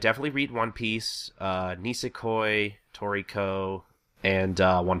definitely read One Piece, Nisekoi, Toriko, and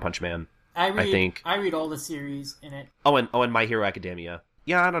One Punch Man. I read all the series in it. And My Hero Academia.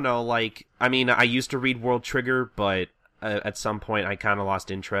 Yeah, I don't know. Like, I mean, I used to read World Trigger, but at some point I kind of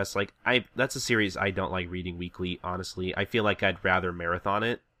lost interest. Like, that's a series I don't like reading weekly. Honestly, I feel like I'd rather marathon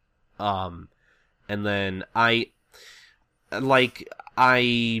it. Um, and then I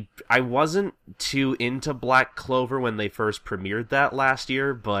wasn't too into Black Clover when they first premiered that last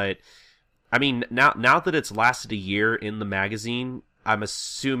year, but I mean, now that it's lasted a year in the magazine, I'm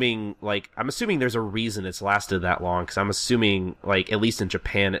assuming there's a reason it's lasted that long, because I'm assuming, like, at least in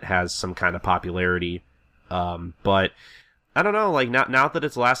Japan, it has some kind of popularity. But I don't know, like, now that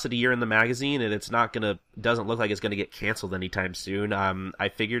it's lasted a year in the magazine and doesn't look like it's gonna get canceled anytime soon, I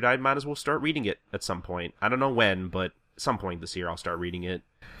figured I might as well start reading it at some point. I don't know when, but at some point this year I'll start reading it.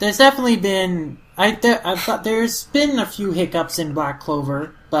 There's definitely been there's been a few hiccups in Black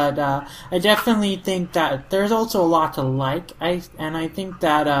Clover, but I definitely think that there's also a lot to like. I think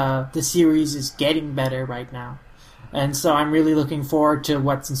that the series is getting better right now, and so I'm really looking forward to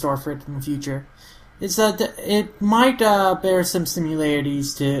what's in store for it in the future. It's it might bear some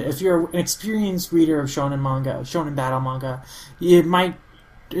similarities to, if you're an experienced reader of shonen battle manga, it might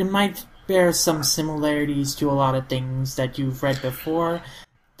bear some similarities to a lot of things that you've read before.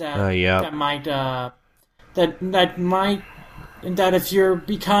 That if you're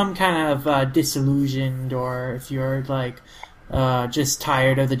become kind of disillusioned, or if you're like just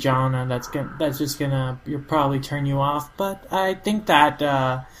tired of the genre, you'll probably turn you off. But I think that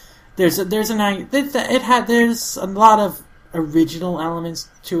there's a lot of original elements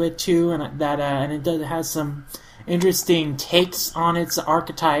to it too, and it has some interesting takes on its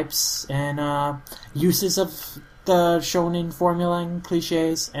archetypes and uses of the shonen formula and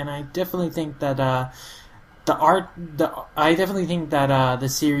cliches, and I definitely think that the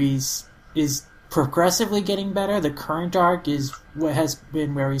series is progressively getting better. The current arc has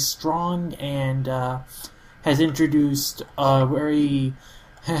been very strong and has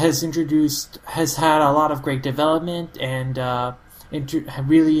had a lot of great development and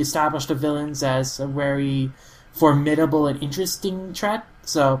really established the villains as a very formidable and interesting threat.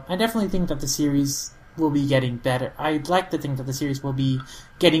 So I definitely think that the series will be getting better. I'd like to think that the series will be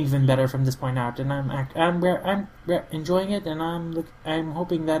getting even better from this point out, and I'm enjoying it, and I'm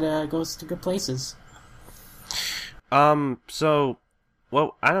hoping that it goes to good places. So,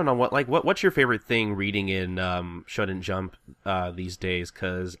 well, I don't know what's your favorite thing reading in Shonen Jump these days?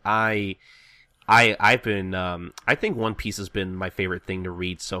 Because I've been I think One Piece has been my favorite thing to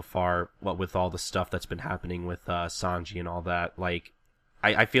read so far. What with all the stuff that's been happening with Sanji and all that, like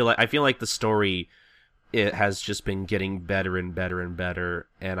I feel like the story, it has just been getting better and better and better,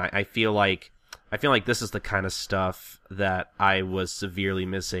 and I feel like this is the kind of stuff that I was severely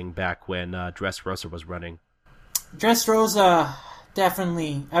missing back when Dressrosa was running. Dressrosa,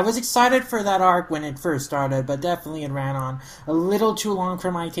 definitely. I was excited for that arc when it first started, but definitely it ran on a little too long for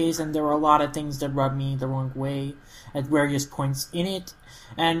my taste, and there were a lot of things that rubbed me the wrong way at various points in it.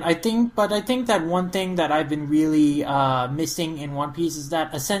 And I think that one thing that I've been really missing in One Piece is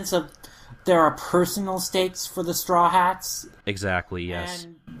that a sense of there are personal stakes for the Straw Hats. Exactly, yes.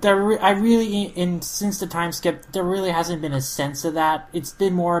 And since the time skip, there really hasn't been a sense of that. It's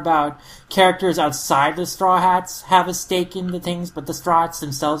been more about characters outside the Straw Hats have a stake in the things, but the Straw Hats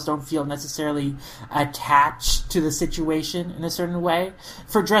themselves don't feel necessarily attached to the situation in a certain way.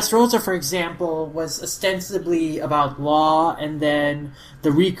 For Dressrosa, for example, was ostensibly about Law and then the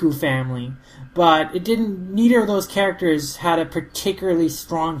Riku family. But neither of those characters had a particularly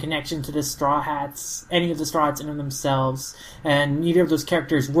strong connection to the Straw Hats, any of the Straw Hats in and of themselves, and neither of those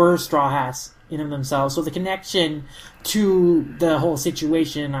characters were Straw Hats in and of themselves. So the connection to the whole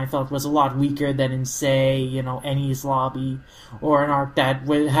situation, I felt, was a lot weaker than in, say, Enies Lobby, or an arc that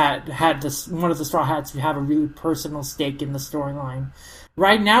had one of the Straw Hats have a really personal stake in the storyline.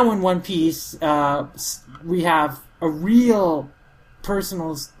 Right now in One Piece, we have a real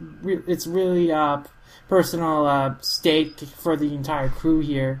personal stake for the entire crew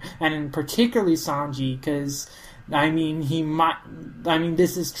here, and particularly Sanji, because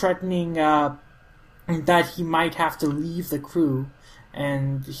this is threatening that he might have to leave the crew,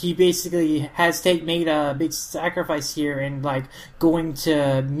 and he basically has made a big sacrifice here and going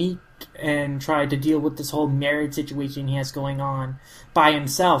to meet and try to deal with this whole marriage situation he has going on by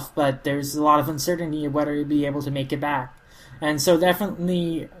himself, but there's a lot of uncertainty of whether he'll be able to make it back. And so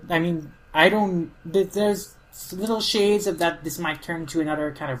definitely, there's little shades of that this might turn to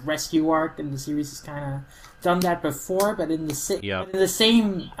another kind of rescue arc, and the series has kind of done that before, but in the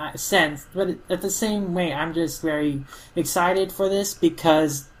same sense, but at the same way, I'm just very excited for this,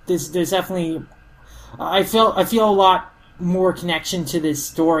 because there's definitely, I feel a lot more connection to this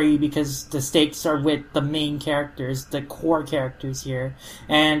story because the stakes are with the main characters, the core characters here,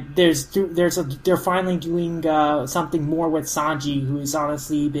 and they're finally doing something more with Sanji, who's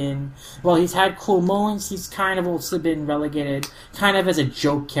honestly been, well, he's had cool moments. He's kind of also been relegated kind of as a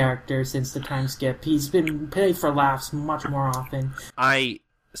joke character since the time skip. He's been played for laughs much more often.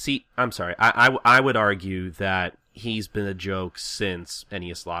 I'm sorry. I would argue that he's been a joke since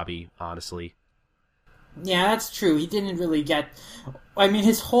Enies Lobby, honestly. Yeah, that's true. He didn't really get... I mean,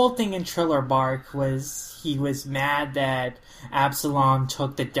 his whole thing in Triller Bark was he was mad that Absalom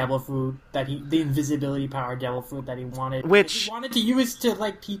took the devil fruit, the invisibility power devil fruit that he wanted. Which... He wanted to use to,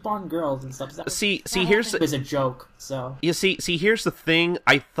 like, peep on girls and stuff. Here's... It was a joke, so... You see, here's the thing.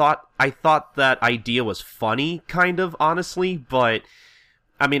 I thought that idea was funny, kind of, honestly, but...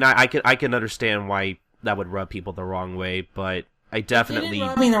 I mean, I can understand why that would rub people the wrong way, but... I definitely... It didn't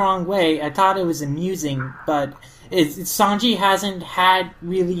rub me the wrong way. I thought it was amusing, but Sanji hasn't had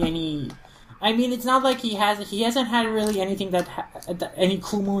really any... I mean, it's not like he hasn't had really anything any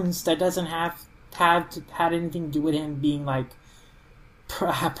cool moons that doesn't have had anything to do with him being, like,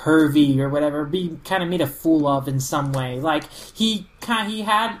 pervy or whatever, being kind of made a fool of in some way. Like, he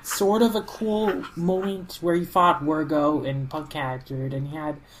had sort of a cool moment where he fought Wergo and Pugcatcher, and he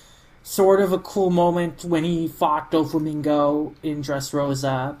had... sort of a cool moment when he fought Doflamingo in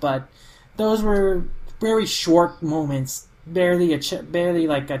Dressrosa, but those were very short moments, barely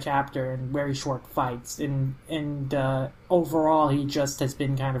like a chapter, and very short fights. And overall, he just has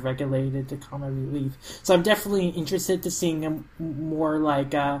been kind of regulated to comic relief. So I'm definitely interested to seeing him more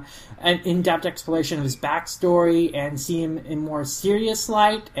like an in-depth exploration of his backstory and see him in more serious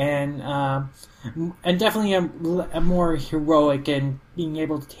light and definitely a more heroic and being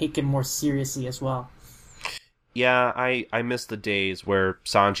able to take him more seriously as well. Yeah, I miss the days where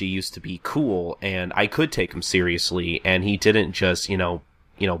Sanji used to be cool and I could take him seriously and he didn't just,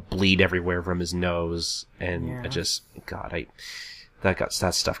 bleed everywhere from his nose and that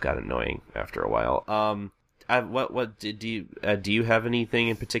stuff got annoying after a while. Do you have anything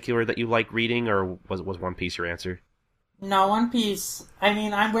in particular that you like reading, or was One Piece your answer? No, One Piece, I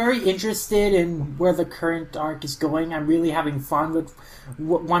mean, I'm very interested in where the current arc is going. I'm really having fun with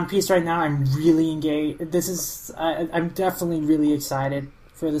One Piece right now. I'm really engaged. I'm definitely really excited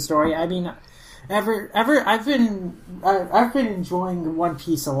for the story. I mean, I've been enjoying One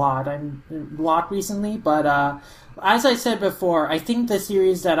Piece a lot. Recently, but as I said before, I think the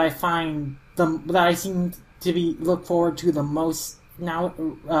series that I seem to look forward to the most now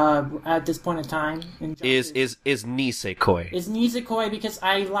at this point in time is Nisekoi. Is Nisekoi, because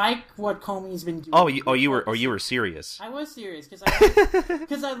I like what Komi's been doing. You were serious. I was serious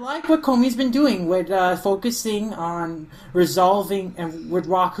because I like what Komi's been doing with focusing on resolving, and with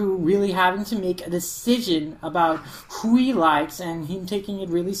Raku really having to make a decision about who he likes and him taking it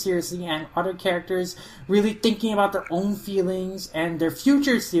really seriously, and other characters really thinking about their own feelings and their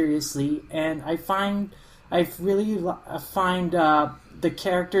future seriously. And I find the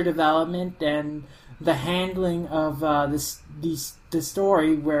character development and the handling of the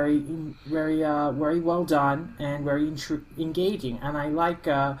story very well done and very engaging. And I like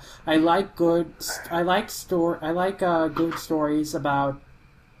good stories about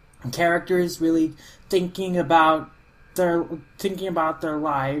characters really thinking about their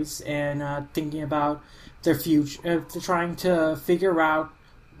lives and thinking about their future, trying to figure out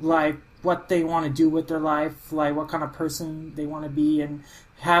like what they want to do with their life, like what kind of person they want to be, and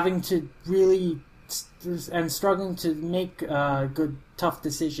having to really and struggling to make good, tough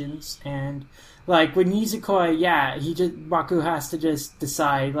decisions. And like with Nisekoi, Raku has to just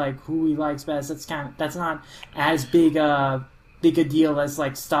decide like who he likes best. That's not as big a deal as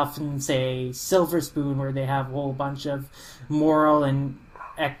like stuff in, say, Silver Spoon, where they have a whole bunch of moral and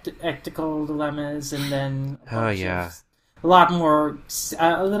ethical dilemmas, and then a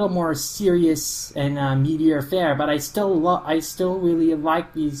little more serious and meatier affair. But I still really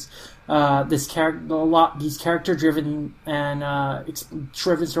like these character-driven and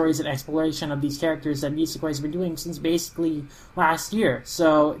driven stories and exploration of these characters that Nisekoi has been doing since basically last year.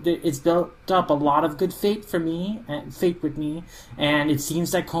 So it's built up a lot of good faith with me, and it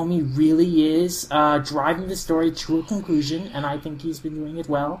seems that Komi really is driving the story to a conclusion, and I think he's been doing it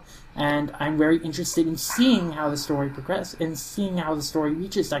well. And I'm very interested in seeing how the story progresses and seeing how the story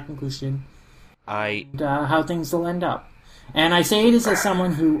reaches that conclusion, and how things will end up. And I say this as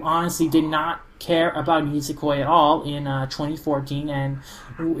someone who honestly did not care about Nisekoi at all in 2014, and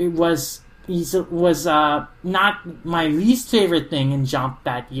it was not my least favorite thing in Jump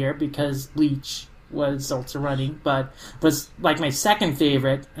that year, because Bleach was also running, but was like my second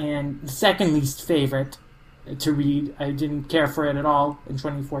favorite and second least favorite to read. I didn't care for it at all in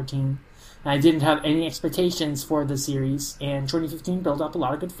 2014. I didn't have any expectations for the series, and 2015 built up a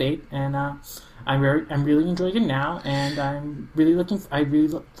lot of good faith, and I'm really enjoying it now, and I really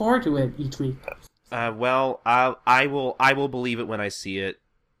look forward to it each week. Well, I will believe it when I see it.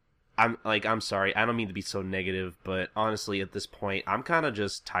 I'm sorry, I don't mean to be so negative, but honestly, at this point, I'm kind of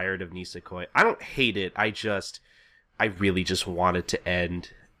just tired of Nisekoi. I don't hate it. I really just want it to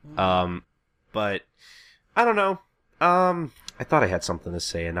end. But I don't know. I thought I had something to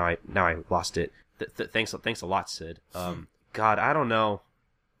say, and now I lost it. Thanks a lot, Sid. God, I don't know.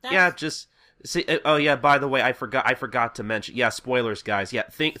 Yeah, just see. Oh yeah, by the way, I forgot to mention. Yeah, spoilers, guys. Yeah,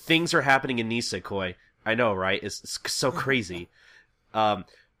 things are happening in Nisekoi. I know, right? It's so crazy.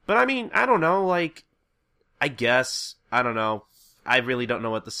 But I mean, I don't know. Like, I guess I don't know. I really don't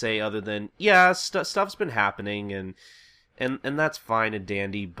know what to say other than yeah, stuff's been happening, and that's fine and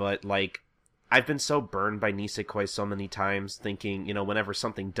dandy. But like, I've been so burned by Nisekoi so many times, thinking, whenever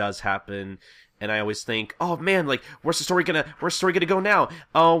something does happen, and I always think, oh man, like, where's the story gonna go now?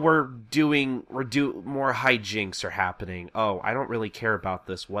 Oh, more hijinks are happening. Oh, I don't really care about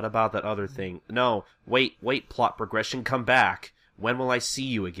this. What about that other thing? No, wait, plot progression, come back. When will I see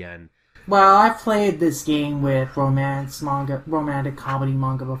you again? Well, I've played this game with romantic comedy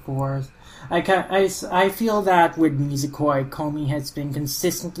manga before. I feel that with Nisekoi, Komi has been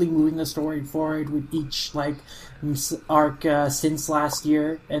consistently moving the story forward with each arc since last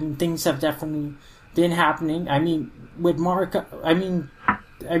year, and things have definitely been happening. I mean, with Marika, I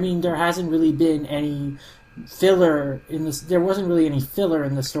mean, there hasn't really been any filler in this. There wasn't really any filler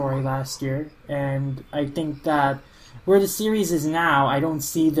in the story last year, and I think that where the series is now, I don't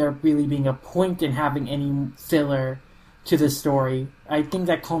see there really being a point in having any filler to the story. I think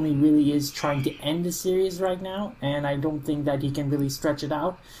that Komi really is trying to end the series right now, and I don't think that he can really stretch it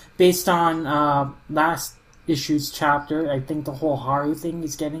out. Based on last issue's chapter, I think the whole Haru thing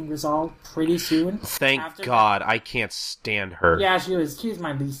is getting resolved pretty soon. Thank God, I can't stand her. Yeah, she was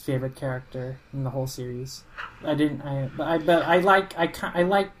my least favorite character in the whole series. I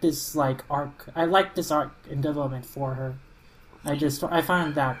like this arc. I like this arc in development for her. I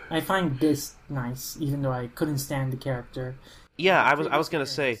find this nice, even though I couldn't stand the character. Yeah, I was gonna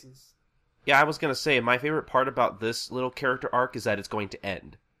say. Yeah, I was gonna say my favorite part about this little character arc is that it's going to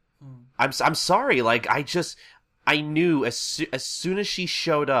end. I'm sorry, like I knew as soon as she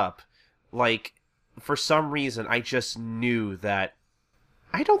showed up, like for some reason I just knew that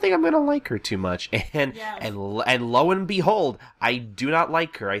I don't think I'm gonna like her too much, and lo and behold, I do not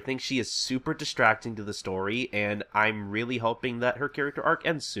like her. I think she is super distracting to the story, and I'm really hoping that her character arc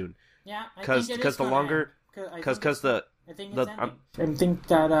ends soon. Yeah, I think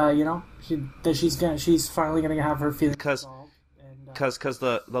she's finally gonna have her feelings resolved. Because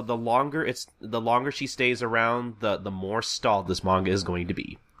the longer she stays around, the more stalled this manga is going to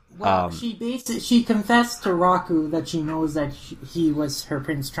be. Well, she confessed to Raku that she knows that he was her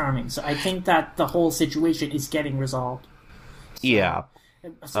Prince Charming. So I think that the whole situation is getting resolved. Yeah.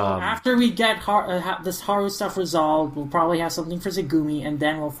 So after we get this Haru stuff resolved, we'll probably have something for Zegumi, and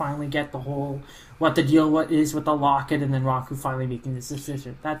then we'll finally get the whole what the deal is with the locket, and then Raku finally making this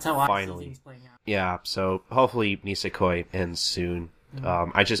decision. That's how I see things playing out. Yeah. So hopefully Nisekoi ends soon.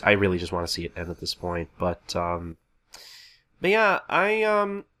 Mm-hmm. I really just want to see it end at this point. But yeah,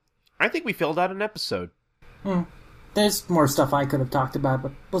 I think we filled out an episode. There's more stuff I could have talked about,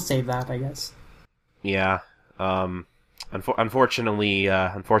 but we'll save that, I guess. Yeah. Unfortunately, we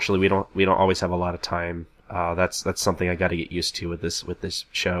don't always have a lot of time. That's something I got to get used to with this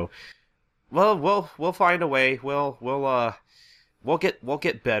show. Well, we'll find a way. We'll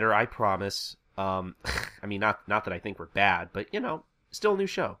get better. I promise. I mean, not that I think we're bad, but still a new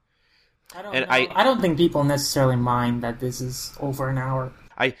show. I don't think people necessarily mind that this is over an hour.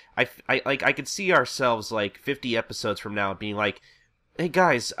 I could see ourselves 50 episodes from now being like, hey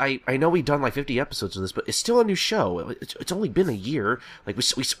guys, I know we've done 50 episodes of this, but it's still a new show. It's only been a year. We're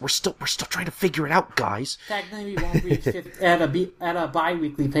still trying to figure it out, guys. Technically, we won't reach 50, at a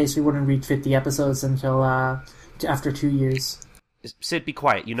bi-weekly pace. We wouldn't reach 50 episodes until after 2 years. Sid, be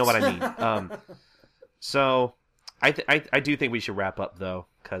quiet. You know what I mean. So I do think we should wrap up though,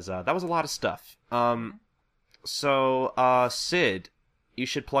 because that was a lot of stuff. So Sid, you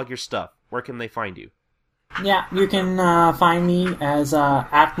should plug your stuff. Where can they find you? Yeah, you can find me as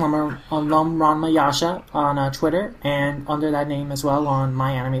at Ranmayasha on Twitter, and under that name as well on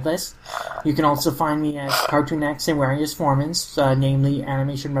my anime list. You can also find me as Cartoon X and Various Formats, namely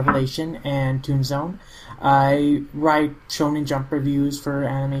Animation Revelation and Toon Zone. I write Shonen Jump reviews for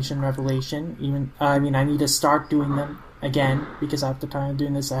Animation Revelation. I need to start doing them again, because I have the time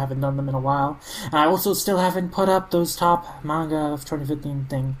doing this. I haven't done them in a while. And I also still haven't put up those top manga of 2015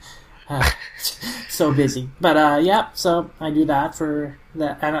 thing. So busy. But yeah, so I do that for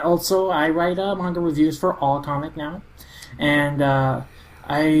that. And also I write manga reviews for All Comic now. And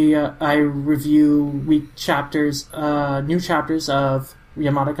I review new chapters of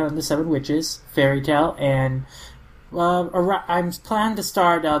Yamataka and the Seven Witches, Fairy Tail, and I'm planning to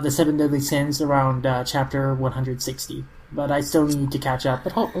start the Seven Deadly Sins around chapter 160. But I still need to catch up.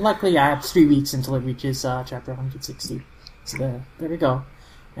 But luckily I have 3 weeks until it reaches chapter 160. So there we go.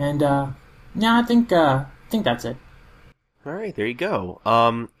 And yeah, I think that's it. All right, there you go.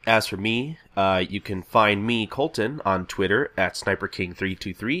 As for me, you can find me, Colton, on Twitter at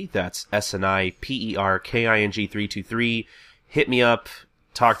SniperKing323. That's SNIPERKING323. Hit me up,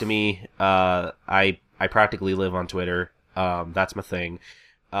 talk to me. I practically live on Twitter. That's my thing.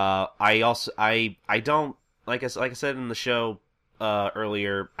 I don't like I said in the show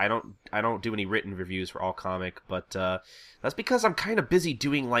earlier. I don't do any written reviews for All Comic, but that's because I'm kind of busy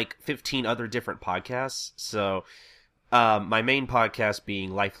doing like 15 other different podcasts. So. My main podcast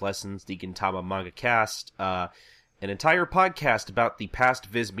being Life Lessons, the Gintama Manga Cast, an entire podcast about the past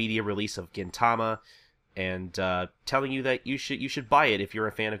Viz Media release of Gintama, and telling you that you should buy it if you're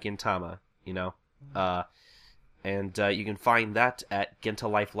a fan of Gintama, you know. And you can find that at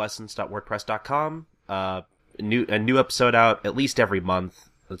gintalifelessons.wordpress.com. A new episode out at least every month.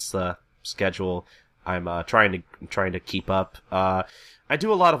 That's the schedule. I'm trying to keep up. I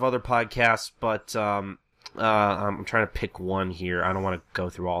do a lot of other podcasts, but I'm trying to pick one here. I don't want to go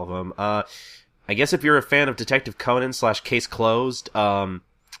through all of them. I guess if you're a fan of Detective Conan / Case Closed, go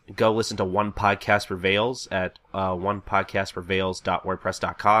listen to One Podcast Prevails at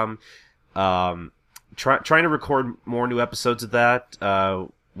onepodcastprevails.wordpress.com. Trying to record more new episodes of that.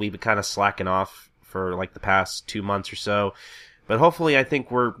 We've been kind of slacking off for like the past 2 months or so. But hopefully I think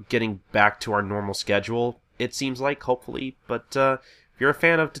we're getting back to our normal schedule, it seems like, hopefully. But if you're a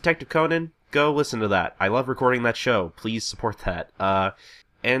fan of Detective Conan, go listen to that. I love recording that show. Please support that.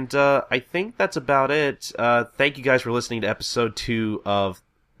 And I think that's about it. Thank you guys for listening to episode 2 of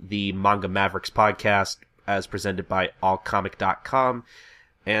the Manga Mavericks podcast, as presented by allcomic.com.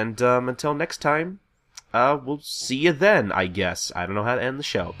 And until next time, we'll see you then, I guess. I don't know how to end the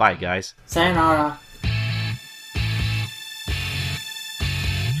show. Bye, guys. Sayonara.